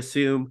quickly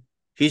assume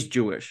he's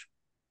Jewish.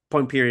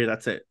 Point period.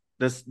 That's it.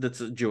 That's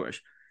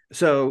Jewish.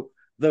 So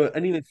the I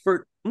mean,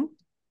 for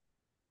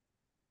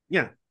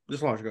yeah,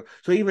 Just logical.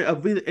 So even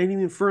an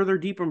even further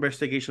deeper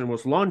investigation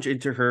was launched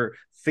into her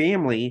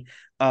family,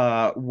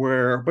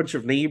 where a bunch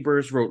of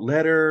neighbors wrote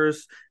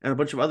letters and a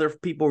bunch of other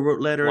people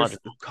wrote letters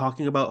Logical.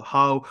 talking about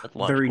how That's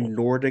very logical.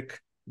 Nordic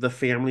the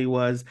family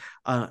was,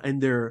 and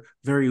their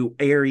very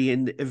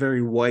Aryan,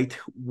 very white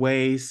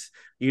ways,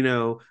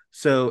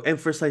 so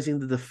emphasizing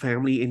that the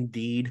family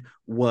indeed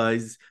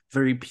was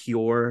very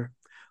pure.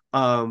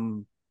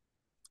 Um,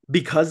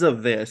 because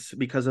of this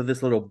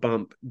little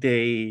bump,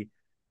 they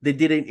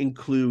didn't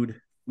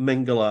include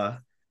Mengele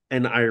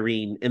and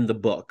Irene in the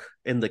book,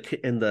 in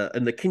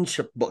the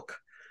kinship book,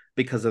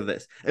 because of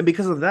this. And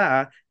because of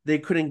that, they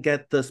couldn't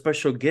get the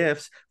special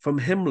gifts from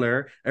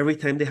Himmler every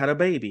time they had a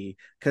baby.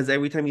 Because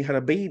every time you had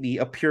a baby,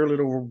 a pure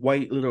little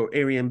white little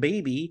Aryan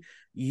baby,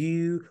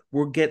 you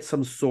will get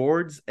some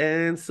swords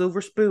and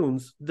silver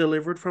spoons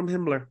delivered from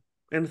Himmler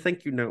and a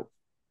thank you note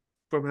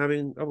from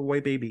having a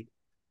white baby.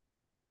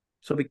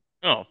 So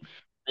Oh,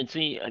 and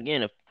see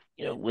again, if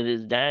with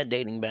his dad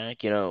dating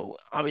back,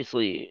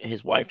 obviously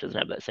his wife doesn't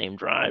have that same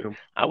drive. you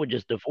I would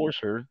just divorce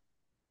her.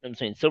 I'm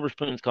saying silver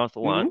spoons cost a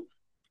lot, know,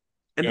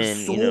 and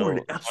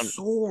and a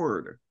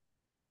sword.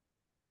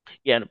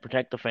 yeah, to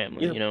protect the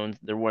family. Yeah, And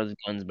there was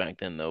guns back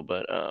then though,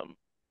 but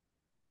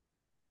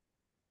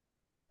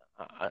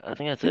I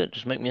think that's yeah, it.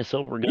 Just make me a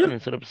silver yeah, gun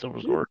instead of a silver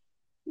yeah. sword.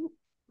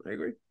 I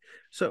agree.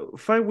 So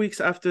 5 weeks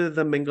after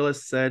the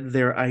Mengeles said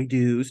their I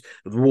do's,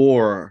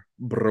 war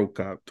broke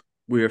out.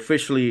 We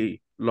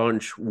officially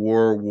launched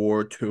World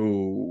War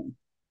II.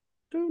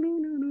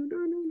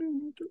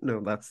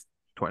 No, that's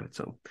Twilight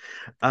Zone.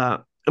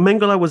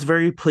 Mengele was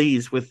very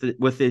pleased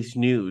with his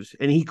news,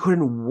 and he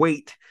couldn't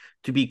wait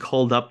to be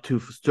called up to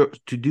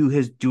do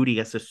his duty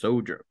as a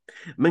soldier.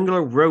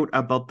 Mengele wrote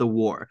about the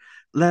war,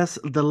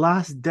 the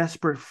last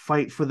desperate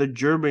fight for the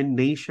German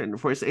nation,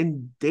 for its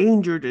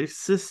endangered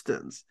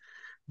existence.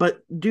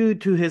 But due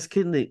to his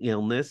kidney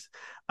illness,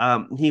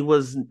 he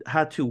was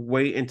had to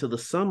wait until the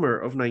summer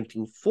of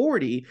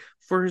 1940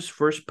 for his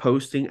first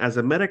posting as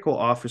a medical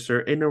officer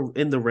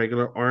in the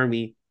regular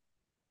army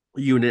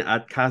unit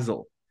at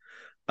Kassel.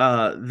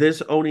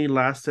 This only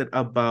lasted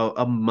about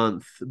a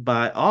month.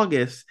 By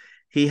August,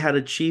 he had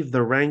achieved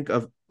the rank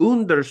of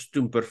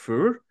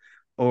Untersturmführer,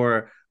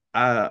 or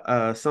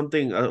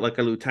something like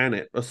a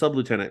lieutenant, a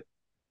sub-lieutenant.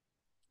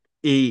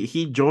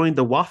 He joined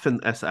the Waffen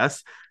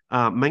SS.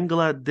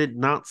 Mengele did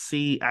not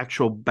see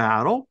actual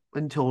battle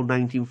until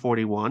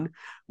 1941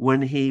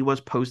 when he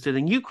was posted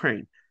in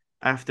Ukraine.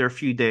 After a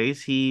few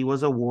days, he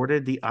was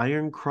awarded the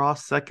Iron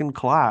Cross second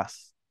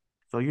class.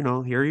 So,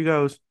 here he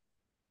goes,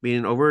 being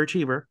an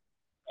overachiever.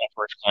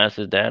 First class,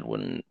 his dad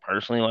wouldn't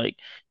personally like.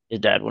 His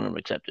dad wouldn't have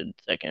accepted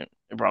second.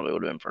 It probably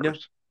would have been Yeah.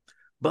 first.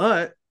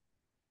 But,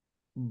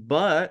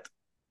 but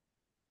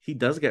he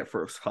does get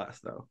first class,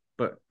 though.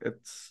 But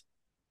it's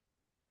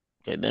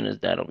Okay, then his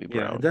dad will be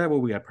Yeah, proud. that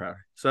will we got proud.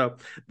 So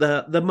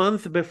the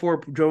month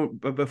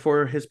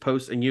before his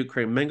post in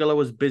Ukraine, Mengele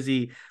was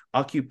busy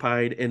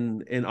occupied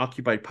in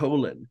occupied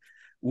Poland,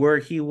 where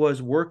he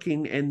was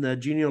working in the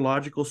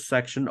genealogical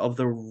section of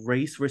the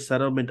Race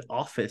Resettlement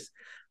Office.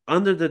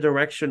 Under the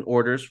direction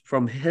orders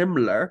from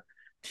Himmler,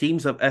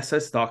 teams of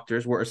SS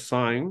doctors were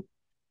assigned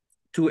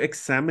to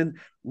examine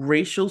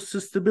racial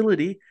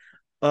stability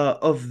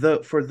of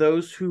the for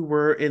those who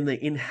were in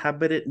the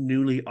inhabited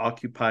newly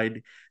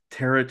occupied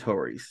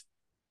territories.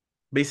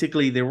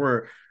 Basically, they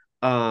were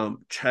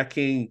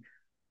checking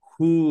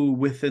who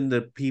within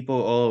the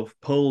people of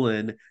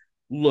Poland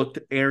looked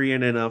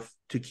Aryan enough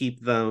to keep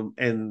them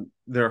in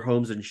their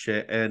homes and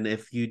shit. And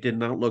if you did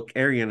not look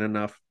Aryan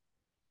enough,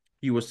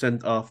 you were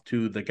sent off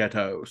to the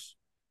ghettos.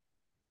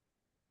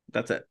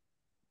 That's it.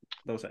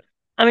 That was it.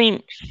 I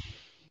mean,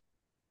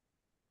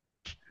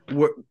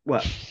 What?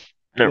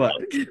 never What?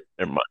 mind.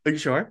 Never mind. Are you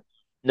sure?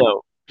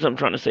 No, because I'm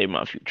trying to save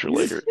my future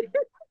later.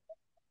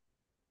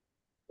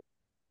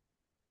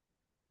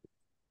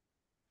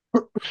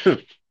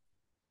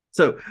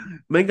 So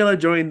Mengele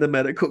joined the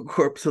medical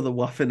corps of the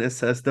Waffen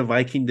SS, the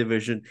Viking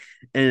Division,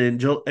 in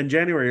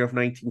January of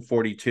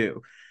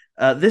 1942.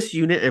 This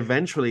unit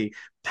eventually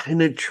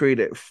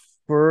penetrated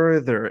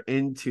further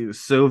into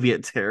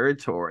Soviet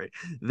territory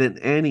than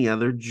any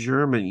other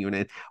German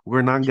unit.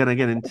 We're not going to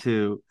get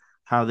into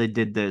how they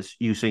did this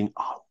using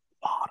a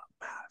lot of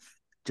math,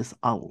 just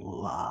a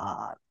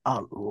lot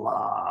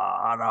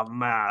of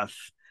math.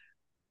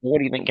 What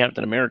do you think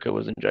Captain America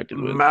was injected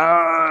with? It's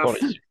called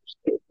Math. a super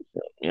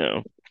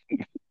suit.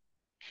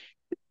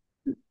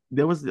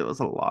 There was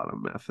a lot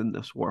of meth in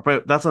this war,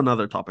 but that's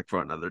another topic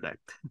for another day.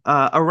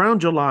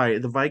 Around July,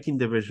 the Viking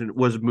division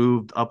was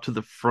moved up to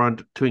the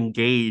front to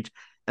engage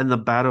in the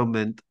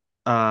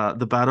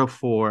battle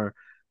for.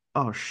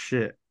 Oh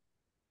shit!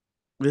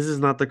 This is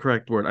not the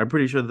correct word. I'm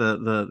pretty sure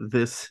the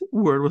this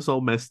word was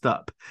all messed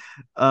up.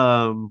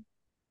 Um,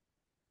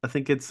 I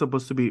think it's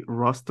supposed to be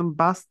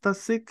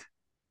Rostenbastasik.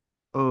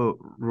 Oh,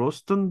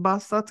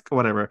 Rostenbastat,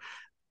 whatever.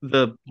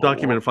 The Or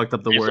document fucked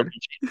up the there's word.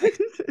 something.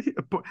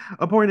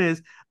 A point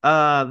is,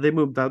 they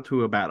moved out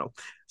to a battle.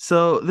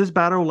 So this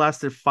battle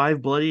lasted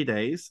 5 bloody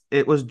days.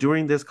 It was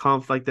during this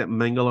conflict that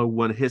Mengele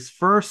won his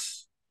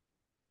first.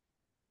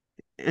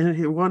 and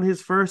he won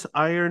his first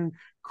Iron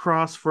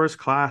Cross First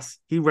Class.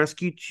 He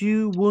rescued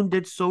two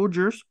wounded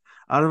soldiers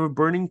out of a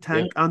burning Yeah.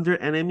 tank under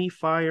enemy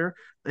fire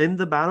in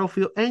the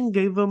battlefield and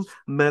gave them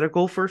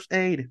medical first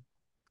aid.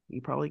 He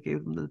probably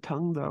gave them the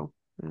tongue though.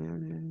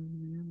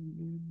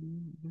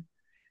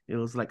 It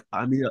was like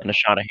I'm here. And a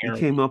shot of He heroin.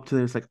 came up to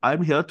this like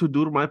I'm here to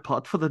do my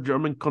part for the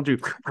German country.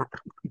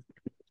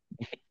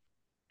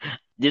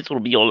 This will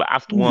be your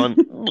last one.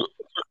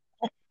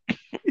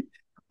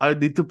 I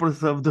need to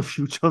preserve the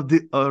future of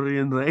the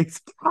Aryan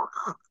race.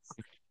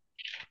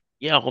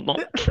 Yeah, hold on.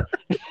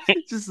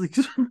 just like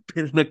just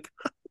in a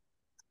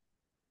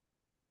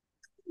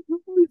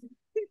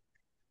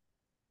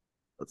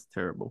that's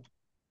terrible.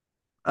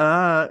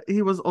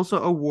 He was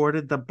also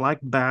awarded the Black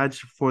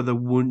Badge for the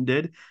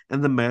wounded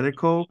and the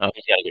medical Oh,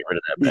 he's got to get rid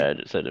of that badge.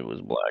 It said it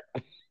was black.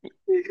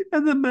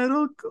 and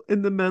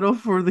the medal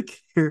for the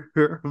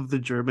care of the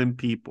German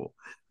people.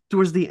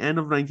 Towards the end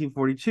of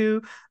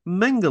 1942,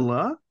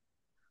 Mengele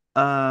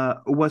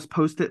was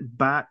posted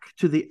back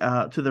to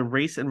the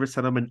Race and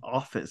Resettlement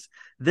Office,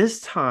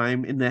 this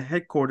time in the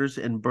headquarters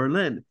in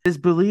Berlin. It is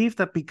believed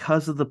that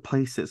because of the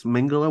places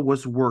Mengele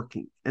was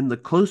working and the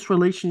close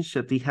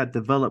relationship he had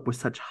developed with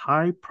such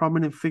high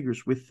prominent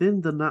figures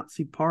within the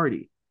Nazi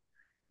Party,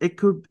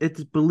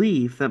 it's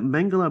believed that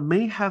Mengele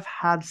may have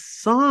had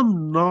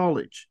some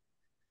knowledge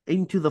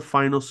into the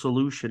final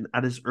solution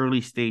at his early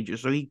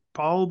stages. So he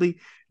probably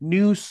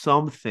knew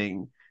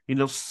something,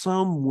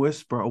 some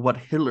whisper of what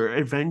Hitler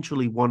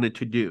eventually wanted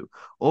to do,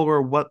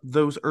 or what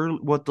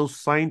those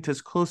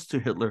scientists close to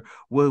Hitler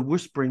were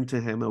whispering to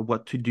him of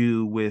what to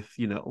do with,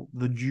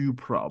 the Jew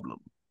problem.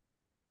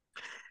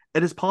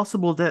 It is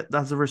possible that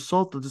as a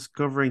result of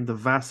discovering the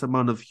vast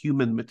amount of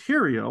human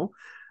material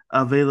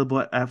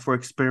available for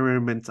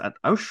experiments at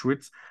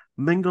Auschwitz,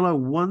 Mengele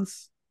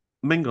once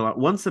Mengele,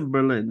 once in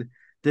Berlin,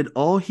 did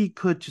all he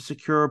could to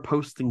secure a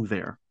posting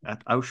there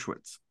at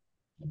Auschwitz.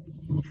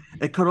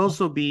 It could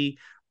also be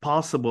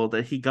possible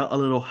that he got a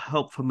little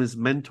help from his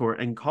mentor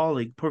and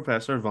colleague,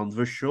 Professor von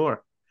Verschoor,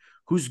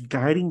 whose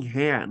guiding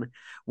hand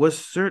was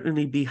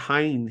certainly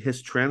behind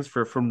his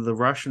transfer from the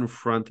Russian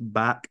front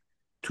back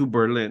to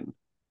Berlin.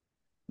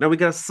 Now we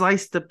gotta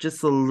slice up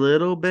just a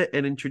little bit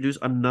and introduce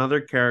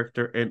another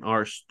character in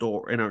our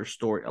story,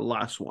 a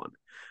last one.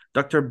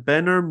 Dr.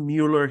 Benner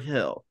Mueller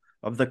Hill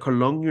of the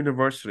Cologne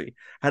University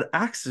had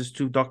access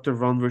to Dr.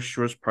 von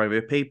Verschoor's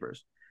private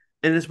papers,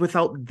 and is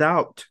without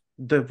doubt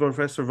that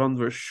Professor von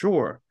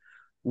Verschoor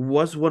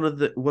was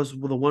the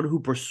one who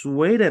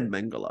persuaded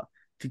Mengele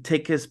to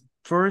take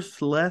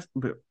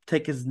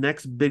his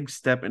next big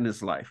step in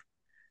his life.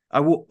 I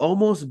will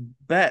almost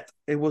bet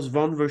it was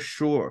von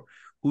Verschoor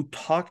who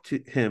talked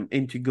to him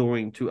into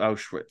going to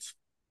Auschwitz,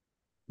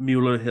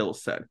 Mueller Hill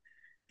said.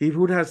 He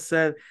would have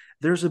said,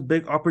 there's a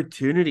big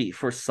opportunity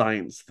for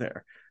science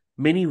there,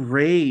 many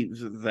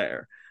raves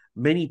there,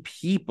 many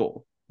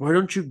people. Why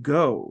don't you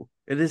go?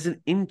 It is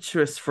an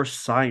interest for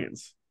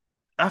science.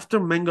 After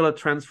Mengele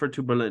transferred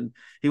to Berlin,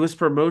 he was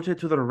promoted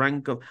to the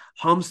rank of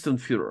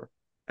Hauptsturmführer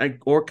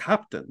or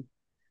captain.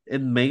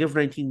 In May of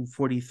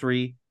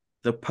 1943,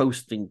 the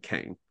posting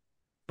came.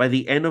 By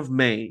the end of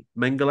May,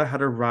 Mengele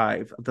had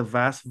arrived at the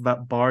vast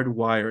barbed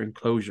wire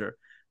enclosure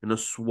in a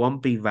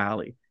swampy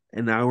valley,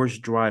 an hour's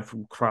drive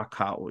from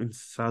Krakow in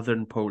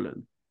southern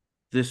Poland.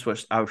 This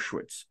was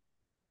Auschwitz,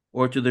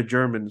 or to the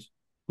Germans,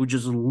 who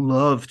just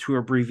love to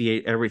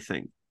abbreviate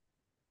everything,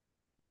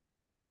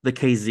 the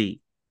KZ,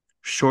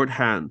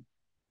 shorthand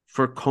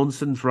for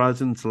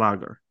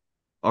Konzentrationslager,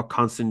 or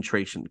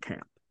concentration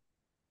camp.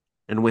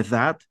 And with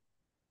that,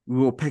 we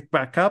will pick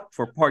back up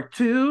for part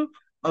two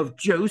of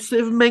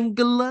Josef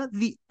Mengele,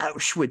 the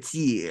Auschwitz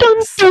Dun,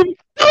 years. dun,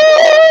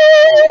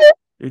 dun!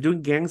 You're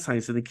doing gang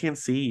signs and they can't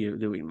see you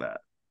doing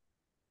that.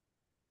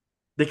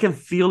 They can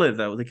feel it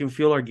though. They can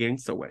feel our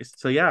gangster ways.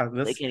 So yeah,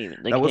 They can't even.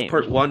 They that was can't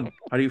part even. one.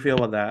 How do you feel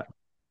about that?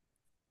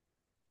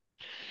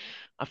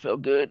 I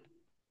felt good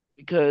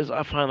because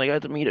I finally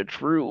got to meet a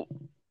true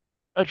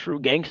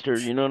gangster.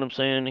 You know what I'm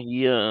saying?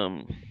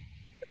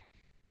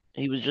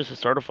 He was just a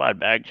certified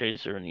bag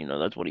chaser, and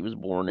that's what he was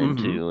born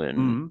Mm-hmm. into, and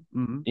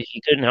Mm-hmm. Mm-hmm.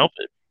 he couldn't help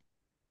it.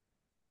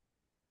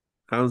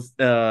 How's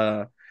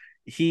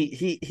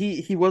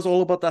he was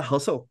all about the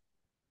hustle.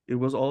 It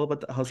was all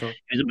about the hustle.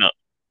 He was about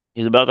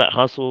he's about that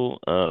hustle.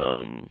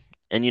 And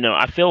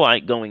I feel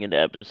like going into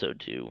episode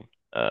two,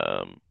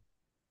 um,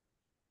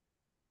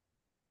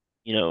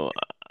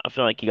 I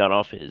feel like he got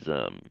off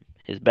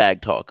his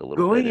bag talk a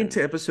little Going bit, into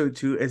and episode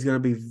two is going to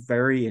be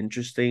very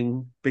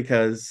interesting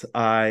because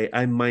I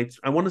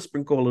want to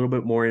sprinkle a little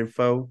bit more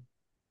info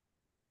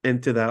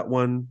into that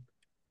one.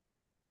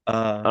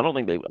 Uh I don't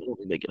think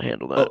they can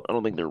handle that. oh, I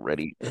don't think they're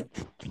ready.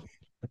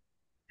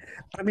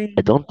 I mean,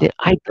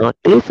 I don't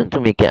listen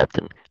to me,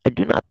 Captain. I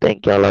do not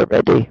think y'all are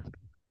ready.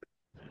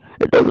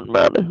 It doesn't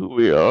matter who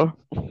we are.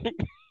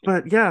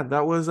 but yeah,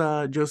 that was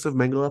Joseph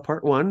Mengele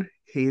part one.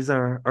 He's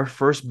our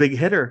first big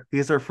hitter.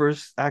 He's our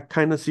first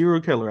kind of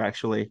serial killer,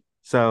 actually.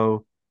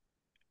 So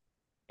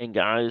And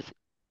guys,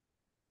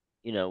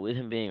 with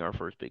him being our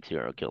first big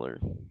serial killer,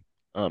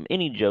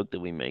 Any joke that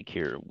we make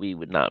here, we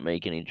would not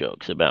make any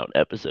jokes about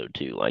episode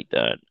 2 like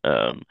that.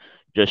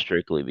 Just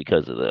strictly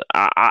because of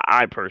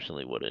I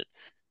personally wouldn't.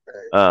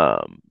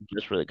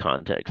 Just for the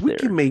context We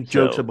can there. make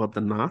jokes So about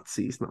the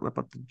Nazis, not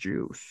about the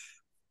Jews.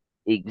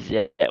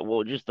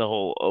 well, just the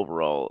whole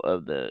overall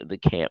of the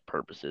camp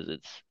purposes.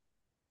 It's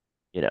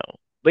you know,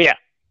 but yeah,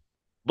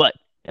 but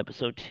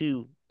episode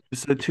 2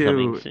 So is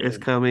coming two is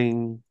soon.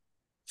 coming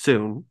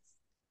soon.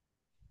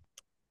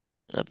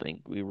 I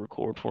think we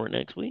record for it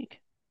next week.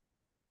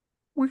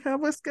 We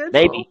have a Maybe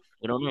schedule.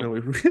 we don't know.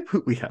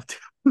 No, we have to.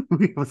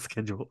 We have a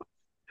schedule.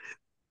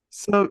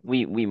 So,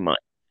 We might.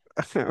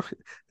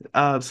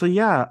 so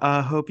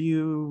yeah. Hope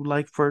you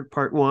like for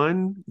part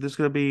one. There's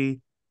gonna be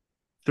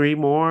three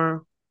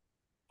more,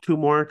 two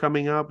more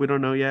coming up. We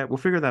don't know yet. We'll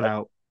figure that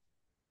out.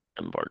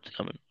 Some parts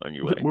coming on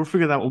your way. We'll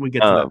figure that out when we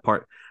get to Um, that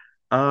part.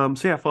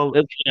 So yeah. Follow.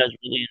 hope you guys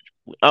really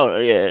enjoy. Oh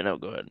yeah, no,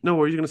 go ahead. No,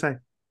 what were you gonna say?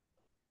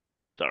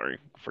 Sorry,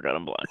 forgot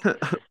I'm black.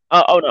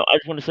 Oh no, I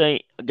just want to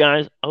say,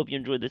 guys, I hope you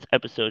enjoyed this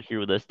episode here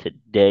with us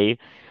today.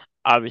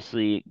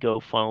 Obviously, go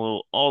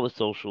follow all the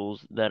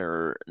socials that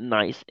are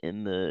nice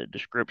in the In the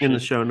description.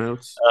 show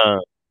notes. Uh,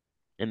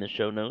 in the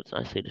show notes,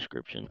 I say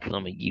description because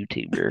I'm a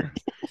YouTuber.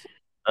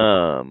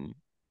 Um,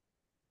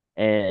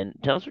 and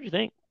tell us what you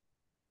think.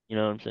 You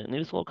know what I'm saying?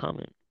 Leave us a little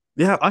comment,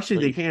 Yeah, actually,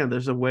 they please. can.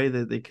 There's a way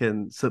that they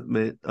can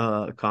submit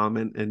a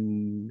comment,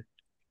 and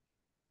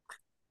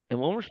And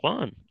we'll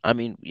respond. I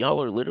mean,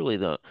 y'all are literally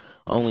the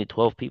only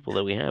 12 people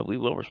that we have. We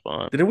will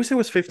respond. didn't we say it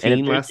was And if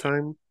 15 there's last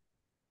time?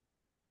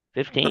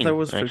 I thought it 15,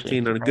 was actually,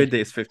 15. On a good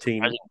day, it's 15.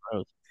 surprising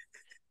growth.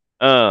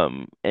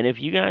 And if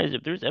you guys,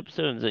 if there's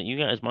episodes that you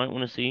guys might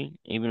want to see,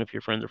 even if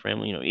your friends or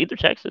family, either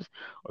text us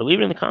or leave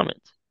it in the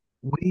comments.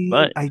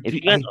 But if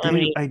you guys don't have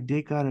any, I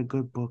did got a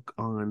good book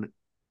on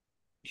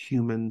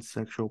human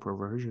sexual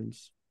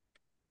perversions.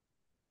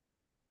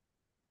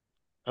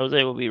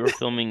 Jose will be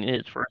refilming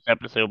his first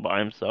episode by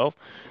himself.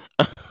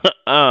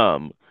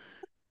 um,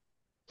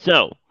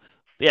 so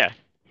yeah,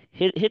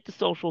 hit the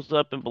socials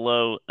up and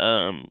below.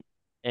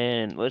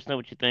 And let us know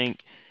what you think,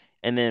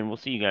 and then we'll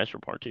see you guys for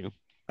part 2.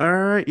 All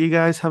right, you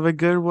guys have a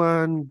good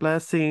one.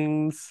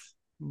 Blessings.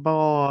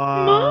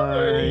 Bye.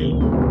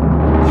 Bye.